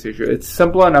with this issue." It's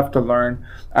simple enough to learn,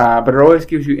 but it always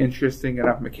gives you interesting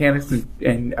enough mechanics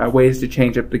and ways to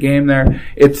change up the game. There,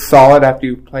 it's solid after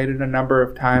you've played it a number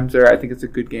of times. There, I think it's a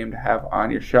good game to have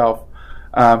on your shelf.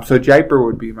 So Jaipur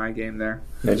would be my game there.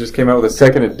 They just came out with a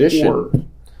second edition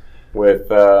with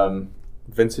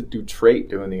Vincent Dutrait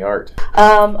doing the art.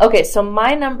 Okay, so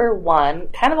my number 1,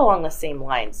 kind of along the same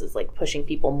lines as pushing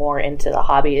people more into the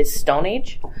hobby, is Stone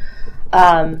Age.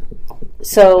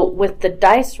 So with the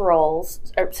dice rolls,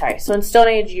 so in Stone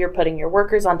Age you're putting your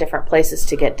workers on different places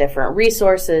to get different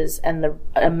resources, and the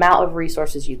amount of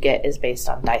resources you get is based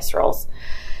on dice rolls.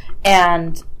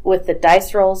 And with the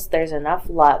dice rolls, there's enough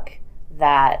luck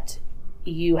that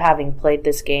you having played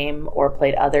this game or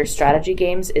played other strategy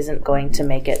games isn't going to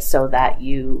make it so that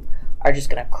you are just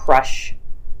going to crush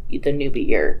the newbie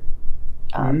you're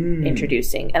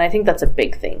introducing. And I think that's a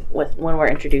big thing with when we're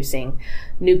introducing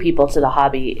new people to the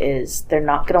hobby is they're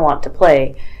not going to want to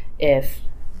play if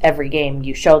every game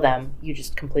you show them, you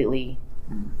just completely...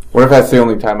 What if that's the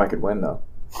only time I could win, though?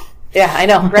 Yeah, I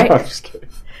know, right? I'm just kidding.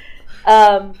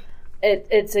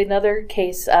 It's another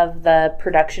case of the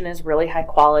production is really high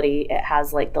quality. It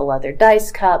has like the leather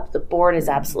dice cup. The board is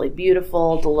absolutely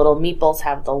beautiful. The little meeples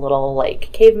have the little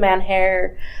like caveman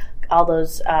hair. All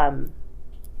those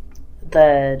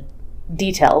the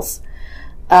details.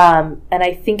 And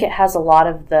I think it has a lot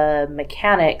of the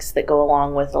mechanics that go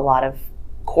along with a lot of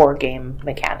core game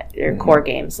core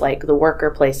games, like the worker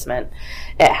placement.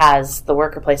 It has the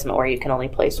worker placement where you can only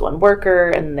place one worker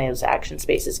and those action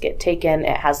spaces get taken.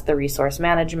 It has the resource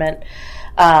management,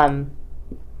 and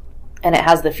it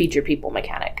has the feed your people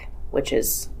mechanic, which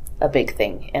is a big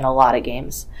thing in a lot of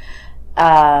games.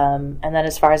 And then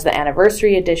as far as the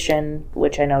anniversary edition,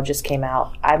 which I know just came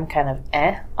out, I'm kind of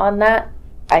on that.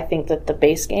 I think that the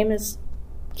base game is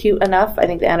cute enough. I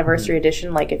think the anniversary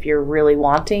edition, like if you're really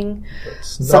wanting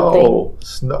snow,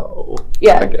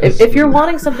 yeah, if you're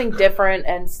wanting something different,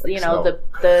 and you know the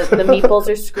meeples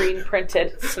are screen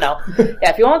printed. Snow, yeah.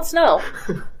 If you want snow,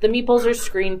 the meeples are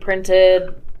screen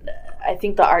printed. I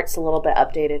think the art's a little bit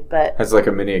updated, but has like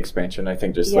a mini expansion. I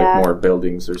think just like more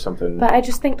buildings or something. But I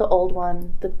just think the old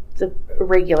one, the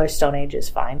regular Stone Age, is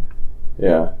fine.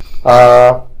 Yeah.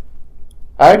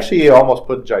 I actually almost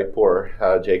put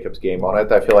Jaipur, Jacob's game on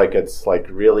it. I feel like it's like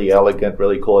really elegant,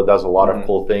 really cool. It does a lot of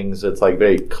cool things. It's like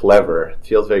very clever. It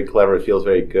feels very clever. It feels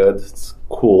very good. It's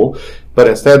cool. But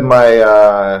instead,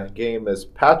 my game is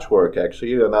Patchwork,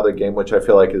 actually, another game which I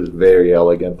feel like is very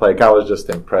elegant. Like, I was just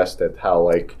impressed at how,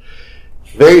 like,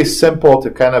 very simple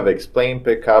to kind of explain,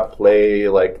 pick up, play,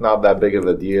 like, not that big of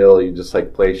a deal. You just,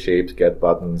 like, play shapes, get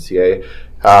buttons, yay.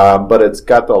 But it's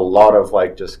got a lot of,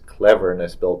 like, just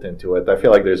cleverness built into it. I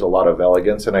feel like there's a lot of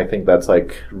elegance, and I think that's,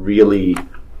 like, really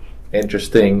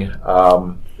interesting,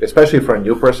 especially for a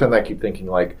new person. I keep thinking,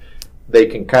 like, they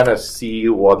can kind of see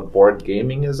what board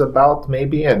gaming is about,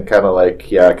 maybe, and kind of, like,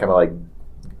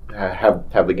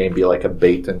 have the game be, like, a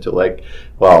bait into, like,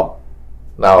 well,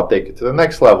 now I'll take it to the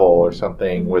next level or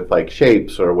something with, like,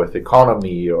 shapes or with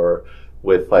economy or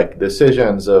with, like,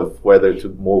 decisions of whether to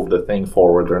move the thing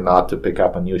forward or not to pick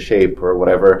up a new shape or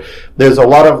whatever. There's a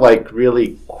lot of, like,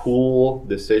 really cool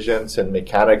decisions and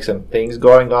mechanics and things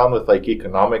going on with, like,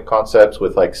 economic concepts,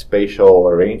 with, like, spatial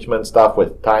arrangement stuff,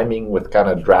 with timing, with kind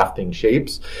of drafting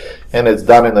shapes. And it's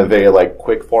done in a very, like,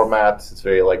 quick format. It's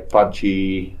very, like,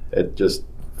 punchy. It just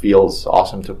feels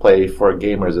awesome to play for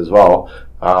gamers as well.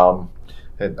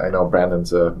 I know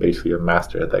Brandon's basically a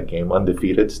master at that game,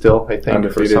 undefeated still, I think.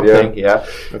 Undefeated, for something. Yeah.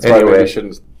 That's why we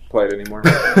shouldn't play it anymore.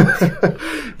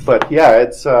 But yeah,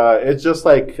 it's just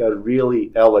like a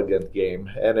really elegant game,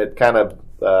 and it kind of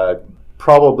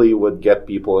probably would get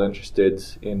people interested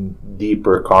in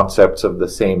deeper concepts of the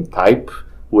same type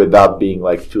without being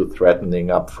like too threatening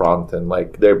up front. And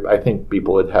like I think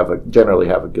people would generally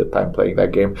have a good time playing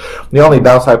that game. The only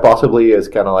downside possibly is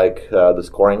kind of like the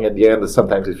scoring at the end.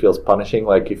 Sometimes it feels punishing,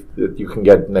 like if you can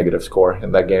get negative score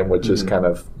in that game, which is kind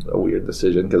of a weird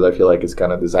decision because I feel like it's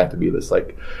kind of designed to be this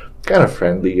like kind of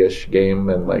friendly-ish game,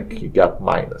 and like you got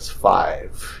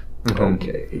 -5.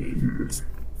 Okay,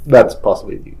 that's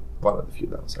possibly one of the few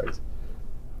downsides.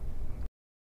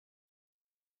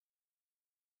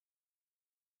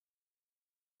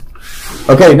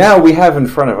 Okay, now we have in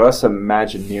front of us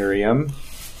Imaginarium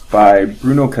by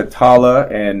Bruno Cathala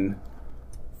and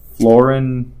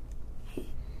Florian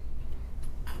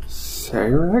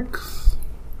Sarek?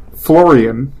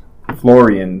 Florian.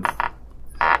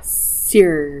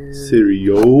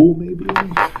 Sirio, maybe?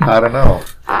 I don't know.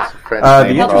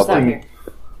 The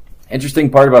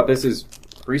interesting part about this is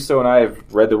Risto and I have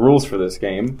read the rules for this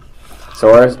game,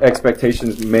 so our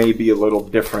expectations may be a little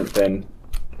different than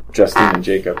Justine and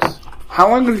Jacob's. How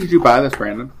long ago did you buy this,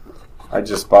 Brandon? I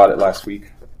just bought it last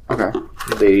week. Okay.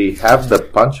 They have the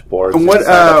punch boards. And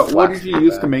what did you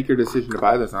use to make your decision to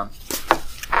buy this on?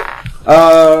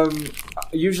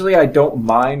 Usually I don't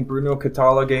mind Bruno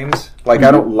Cathala games. Like,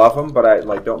 I don't love them, but I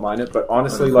like don't mind it. But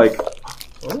honestly, like,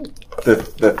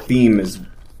 the theme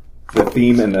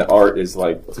and the art is,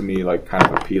 like, to me, like, kind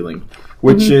of appealing,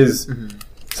 which is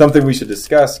something we should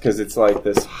discuss because it's like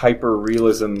this hyper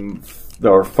realism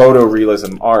or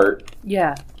photorealism art.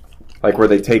 Yeah. Like where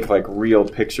they take like real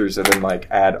pictures and then like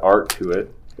add art to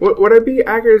it. Would I be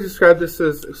accurate to describe this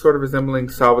as sort of resembling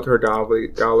Salvatore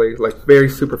Dali, like very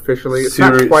superficially? It's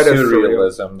not quite as surreal.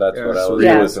 Surrealism, that's what I was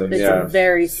Surrealism, It's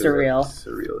very surreal.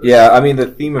 Surrealism. Yeah, I mean, the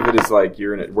theme of it is like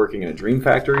you're working in a dream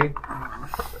factory.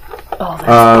 Oh, that's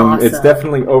awesome. It's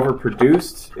definitely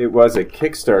overproduced. It was a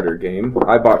Kickstarter game.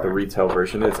 I bought the retail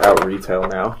version. It's out retail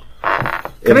now.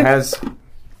 It has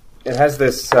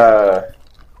this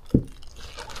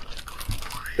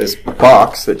this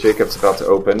box that Jacob's about to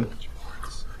open.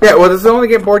 Yeah, well, this is the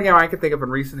only board game I can think of in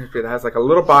recent history that has like a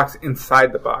little box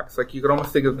inside the box. Like you could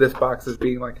almost think of this box as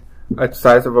being like a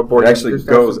size of a board It game. actually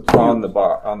goes on the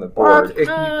board. What? Can you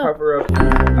cover up?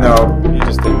 No, you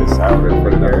just take this out and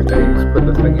put it There, there. you just put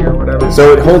this thing here or whatever.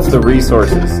 So it holds the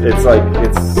resources. It's like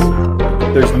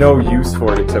there's no use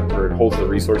for it except for it holds the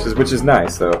resources, which is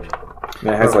nice though. And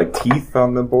it has like teeth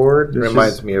on the board. It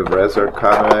reminds me of Res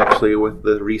Arcana actually with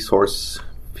the resource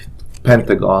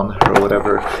pentagon or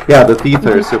whatever. Yeah, the teeth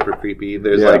are super creepy.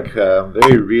 There's like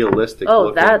very realistic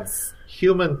looking that's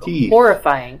human teeth.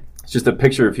 horrifying. It's just a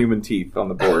picture of human teeth on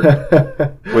the board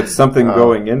with something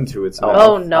going into its mouth.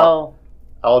 Oh no.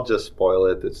 I'll just spoil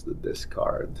it. It's the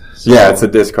discard. So Yeah, it's a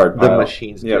discard the pile.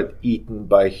 machines get eaten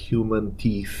by human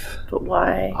teeth. But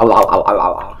why? Ow, ow, ow, ow,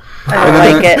 ow. I don't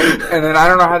like it. And then I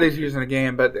don't know how these are used in a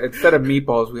game, but instead of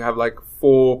meatballs, we have like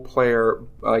full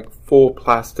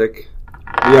plastic.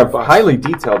 We have highly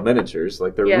detailed miniatures.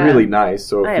 Like they're Yeah. really nice.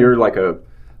 So if you're like a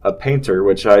painter,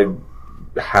 which I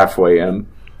halfway am,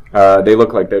 they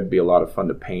look like they'd be a lot of fun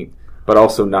to paint, but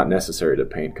also not necessary to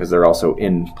paint because they're also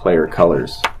in player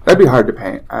colors. That'd be hard to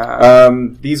paint.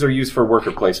 These are used for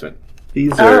worker placement.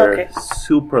 These Oh, are okay.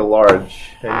 super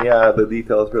large, and yeah, the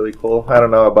detail is really cool. I don't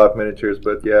know about miniatures,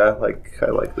 but yeah, like I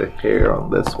like the hair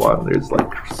on this one. There's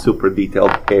like super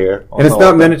detailed hair, on And it's all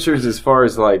not of them. miniatures as far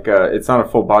as like it's not a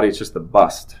full body. It's just the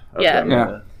bust. Of Yeah.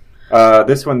 them. Yeah.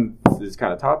 This one is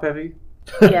kind of top heavy.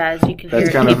 Yeah, as you can That's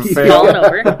hear, kind of he's fair. falling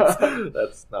over.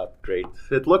 That's not great.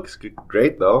 It looks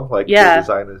great though. Like Yeah. the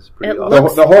design is pretty It awesome.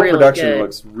 looks The whole really production good.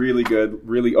 looks really good,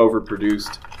 really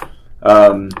overproduced.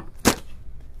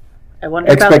 I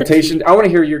wonder about Expectation. I want to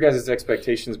hear your guys'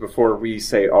 expectations before we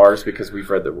say ours because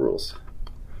we've read the rules.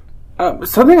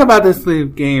 Something about this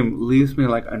game leaves me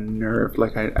like a nerve.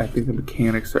 Like I think the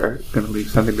mechanics are going to leave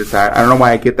something to desire. I don't know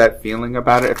why I get that feeling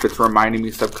about it. If it's reminding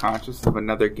me subconscious of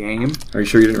another game, Are you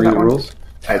sure you didn't read the one? rules?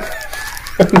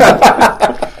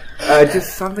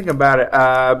 just something about it.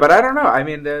 But I don't know. I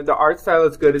mean, the art style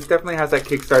is good. It definitely has that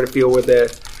Kickstarter feel with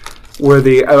it.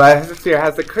 It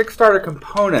has the Kickstarter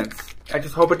components. I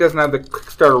just hope it doesn't have the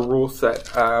Kickstarter rule set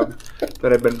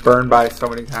that I've been burned by so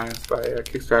many times by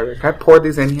Kickstarter. Can I pour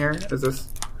these in here? Is this?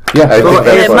 Yeah, I Well, think it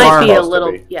that's It what might it's be a supposed to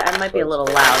little, be. yeah, it might be a little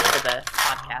loud for the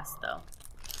podcast, though.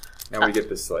 Now we get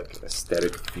this like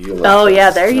aesthetic feel. Oh of yeah,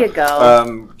 this. there you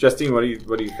go. Justine, what do you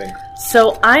think?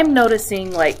 So I'm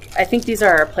noticing, like, I think these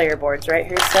are our player boards, right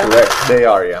here, Steph? Correct. They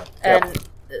are, yeah. And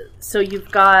so you've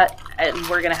got, and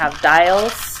we're going to have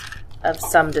dials of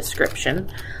some description.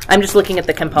 I'm just looking at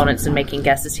the components and making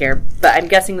guesses here, but I'm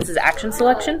guessing this is action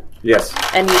selection, Yes.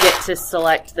 and you get to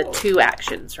select the 2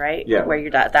 actions, right? Yeah. Where you're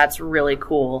that's really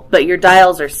cool. But your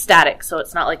dials are static, so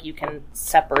it's not like you can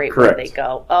separate Correct. where they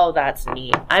go. Oh, that's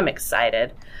neat. I'm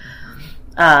excited.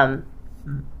 Yeah,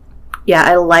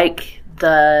 I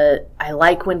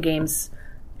like when games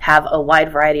have a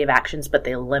wide variety of actions, but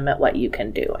they limit what you can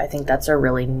do. I think that's a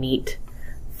really neat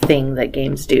thing that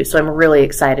games do. So I'm really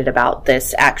excited about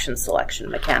this action selection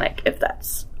mechanic, if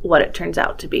that's what it turns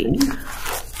out to be.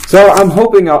 So I'm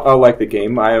hoping I'll like the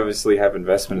game. I obviously have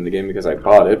investment in the game because I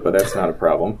bought it, but that's not a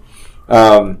problem.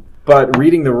 But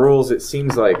reading the rules, it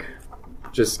seems like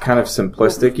just kind of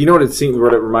simplistic. You know what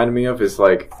what it reminded me of is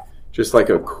like just like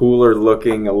a cooler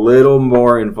looking, a little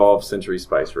more involved Century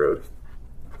Spice Road.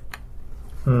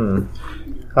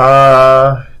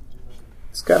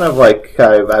 It's kind of like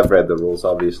I've read the rules,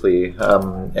 obviously.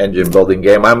 Engine building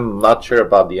game. I'm not sure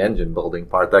about the engine building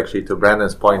part. Actually, to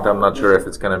Brandon's point, I'm not sure if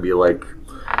it's going to be like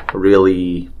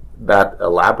really that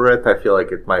elaborate. I feel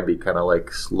like it might be kind of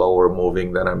like slower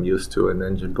moving than I'm used to in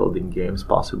engine building games,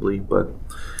 possibly. But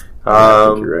I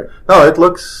think you're right. no, it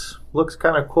looks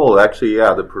kind of cool. Actually,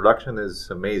 yeah, the production is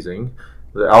amazing.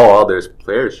 There's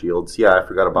player shields. Yeah, I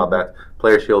forgot about that.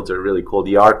 Player shields are really cool.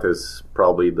 The art is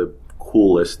probably the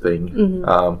coolest thing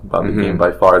about the game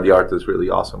by far. The art is really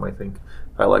awesome, I think.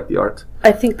 I like the art.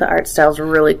 I think the art style's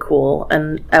really cool,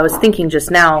 and I was thinking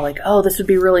just now, like, oh, this would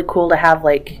be really cool to have,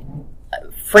 like,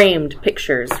 framed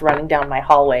pictures running down my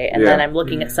hallway, and then I'm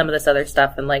looking at some of this other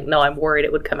stuff, and, like, no, I'm worried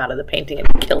it would come out of the painting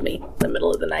and kill me in the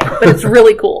middle of the night, but it's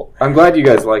really cool. I'm glad you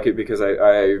guys like it because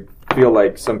I feel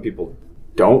like some people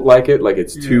don't like it. Like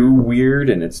it's too weird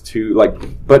and it's too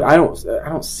like. But I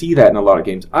don't see that in a lot of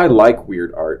games. I like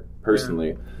weird art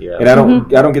personally, and I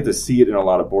don't get to see it in a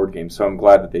lot of board games. So I'm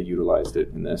glad that they utilized it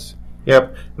in this.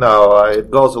 Yep. No, it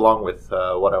goes along with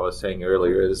what I was saying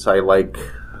earlier. Is I like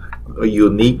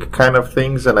unique kind of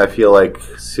things, and I feel like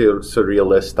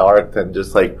surrealist art and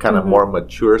just like kind of more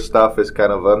mature stuff is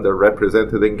kind of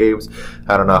underrepresented in games.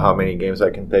 I don't know how many games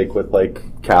I can take with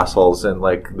like castles and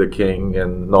like the king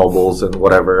and nobles and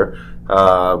whatever.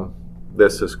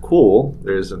 This is cool.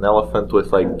 There's an elephant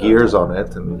with like gears on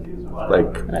it, and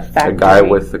like a guy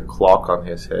with a clock on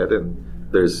his head,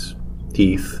 and there's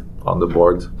teeth on the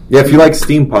board. Yeah, if you like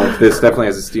steampunk, this definitely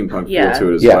has a steampunk feel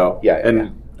to it as well. Yeah,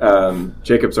 and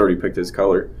Jacob's already picked his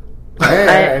color.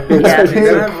 I think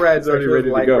I've red, already ready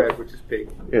to light go. red, which is pink.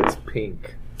 It's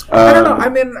pink. I don't know. I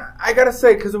mean, I gotta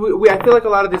say, because I feel like a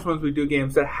lot of these ones we do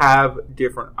games that have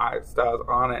different art styles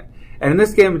on it. And in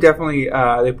this game, definitely,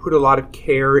 they put a lot of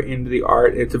care into the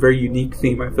art. It's a very unique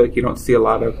theme. I feel like you don't see a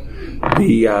lot of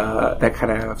the that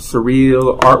kind of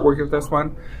surreal artwork of this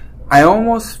one. I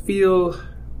almost feel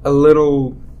a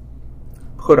little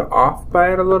put off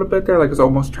by it a little bit there. Like it's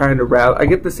almost trying to rally. I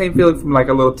get the same feeling from like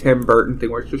a little Tim Burton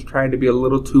thing where it's just trying to be a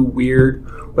little too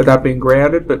weird without being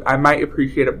grounded. But I might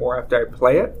appreciate it more after I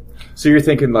play it. So you're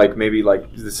thinking like maybe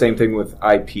like the same thing with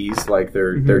IPs, like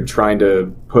they're trying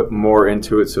to put more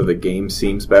into it so the game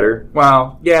seems better.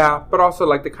 Well, yeah, but also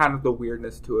like the kind of the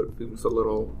weirdness to it seems a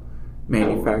little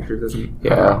manufactured, doesn't?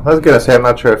 Yeah, I was gonna say I'm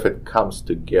not sure if it comes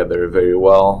together very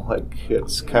well. Like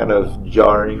it's kind of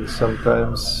jarring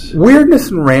sometimes.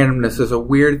 Weirdness and randomness is a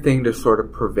weird thing to sort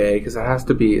of purvey because it has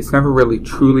to be. It's never really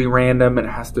truly random, and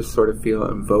it has to sort of feel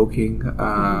invoking.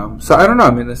 So I don't know.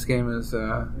 I mean, this game is.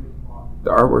 The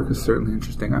artwork is certainly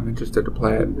interesting. I'm interested to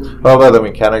play it. What about the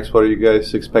mechanics? What do you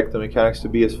guys expect the mechanics to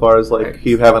be as far as like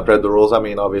you haven't read the rules? I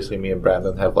mean, obviously me and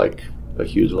Brandon have like a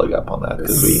huge leg up on that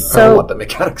because we know what the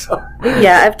mechanics are.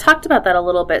 Yeah, I've talked about that a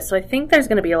little bit. So I think there's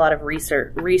going to be a lot of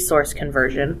resource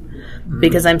conversion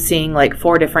because I'm seeing like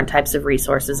 4 different types of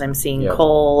resources. I'm seeing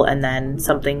coal and then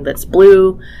something that's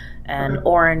blue and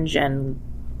orange and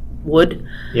wood.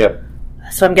 Yep.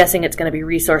 So I'm guessing it's going to be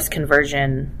resource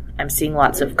conversion. I'm seeing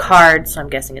lots of cards, so I'm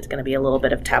guessing it's going to be a little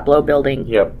bit of tableau building.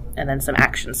 Yep. And then some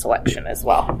action selection as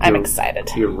well. I'm excited.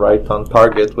 You're right on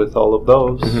target with all of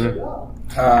those.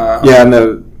 Yeah,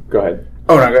 no. Go ahead.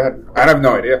 Oh no, go ahead. I have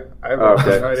no idea. I have no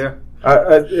idea.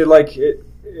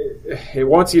 It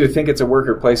wants you to think it's a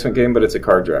worker placement game, but it's a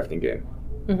card drafting game.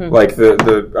 Like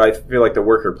I feel like the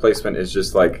worker placement is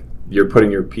just like you're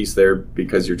putting your piece there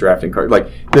because you're drafting cards.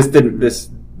 Like this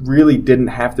really didn't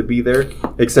have to be there,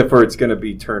 except for it's going to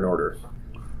be turn order.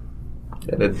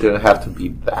 And it didn't have to be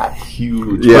that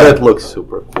huge, Yeah. but it looks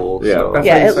super cool. Yeah. So.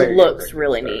 Yeah, it looks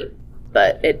really neat.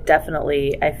 But it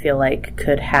definitely, I feel like,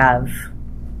 could have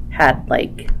had,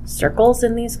 like, circles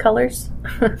in these colors.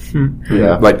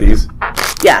 Yeah. Like these.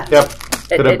 Yeah. Yep.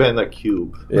 Could have been a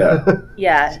cube. Yeah.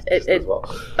 Yeah. as well.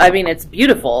 I mean, it's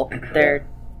beautiful. They're,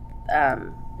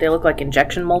 they look like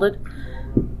injection molded,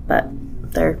 but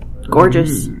they're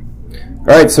gorgeous. All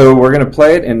right, so we're going to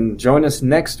play it and join us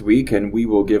next week, and we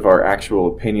will give our actual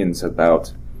opinions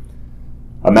about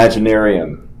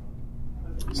Imaginarium.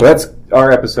 So that's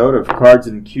our episode of Cards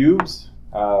and Cubes.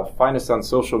 Find us on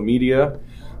social media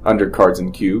under Cards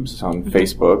and Cubes on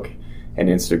Facebook and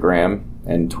Instagram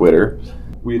and Twitter.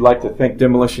 We'd like to thank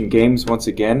Demolition Games once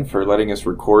again for letting us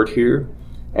record here.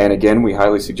 And again, we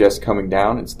highly suggest coming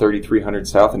down. It's 3300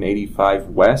 South and 85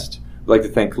 West. I'd like to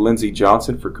thank Lindsay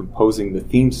Johnson for composing the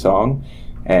theme song.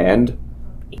 And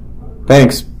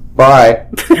thanks. Bye.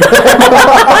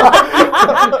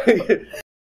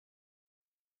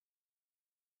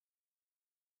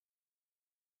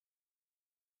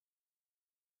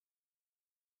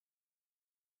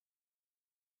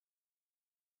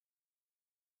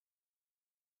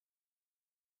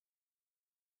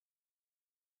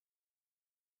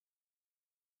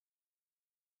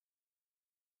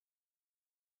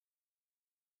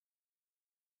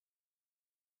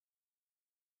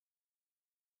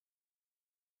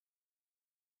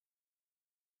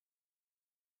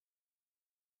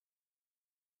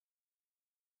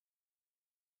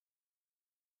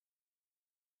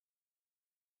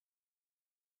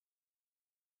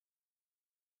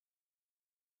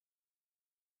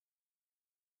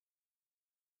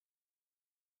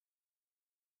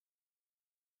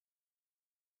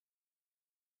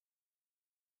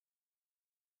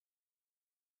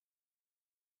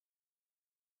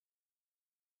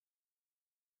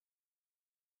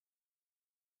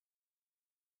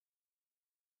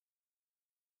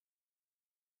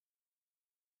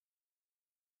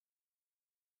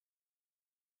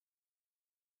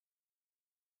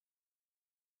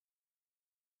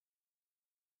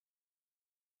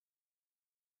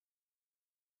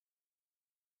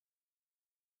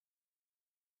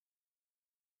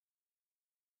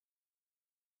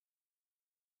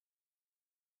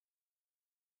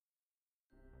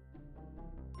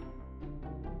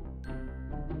 Bye.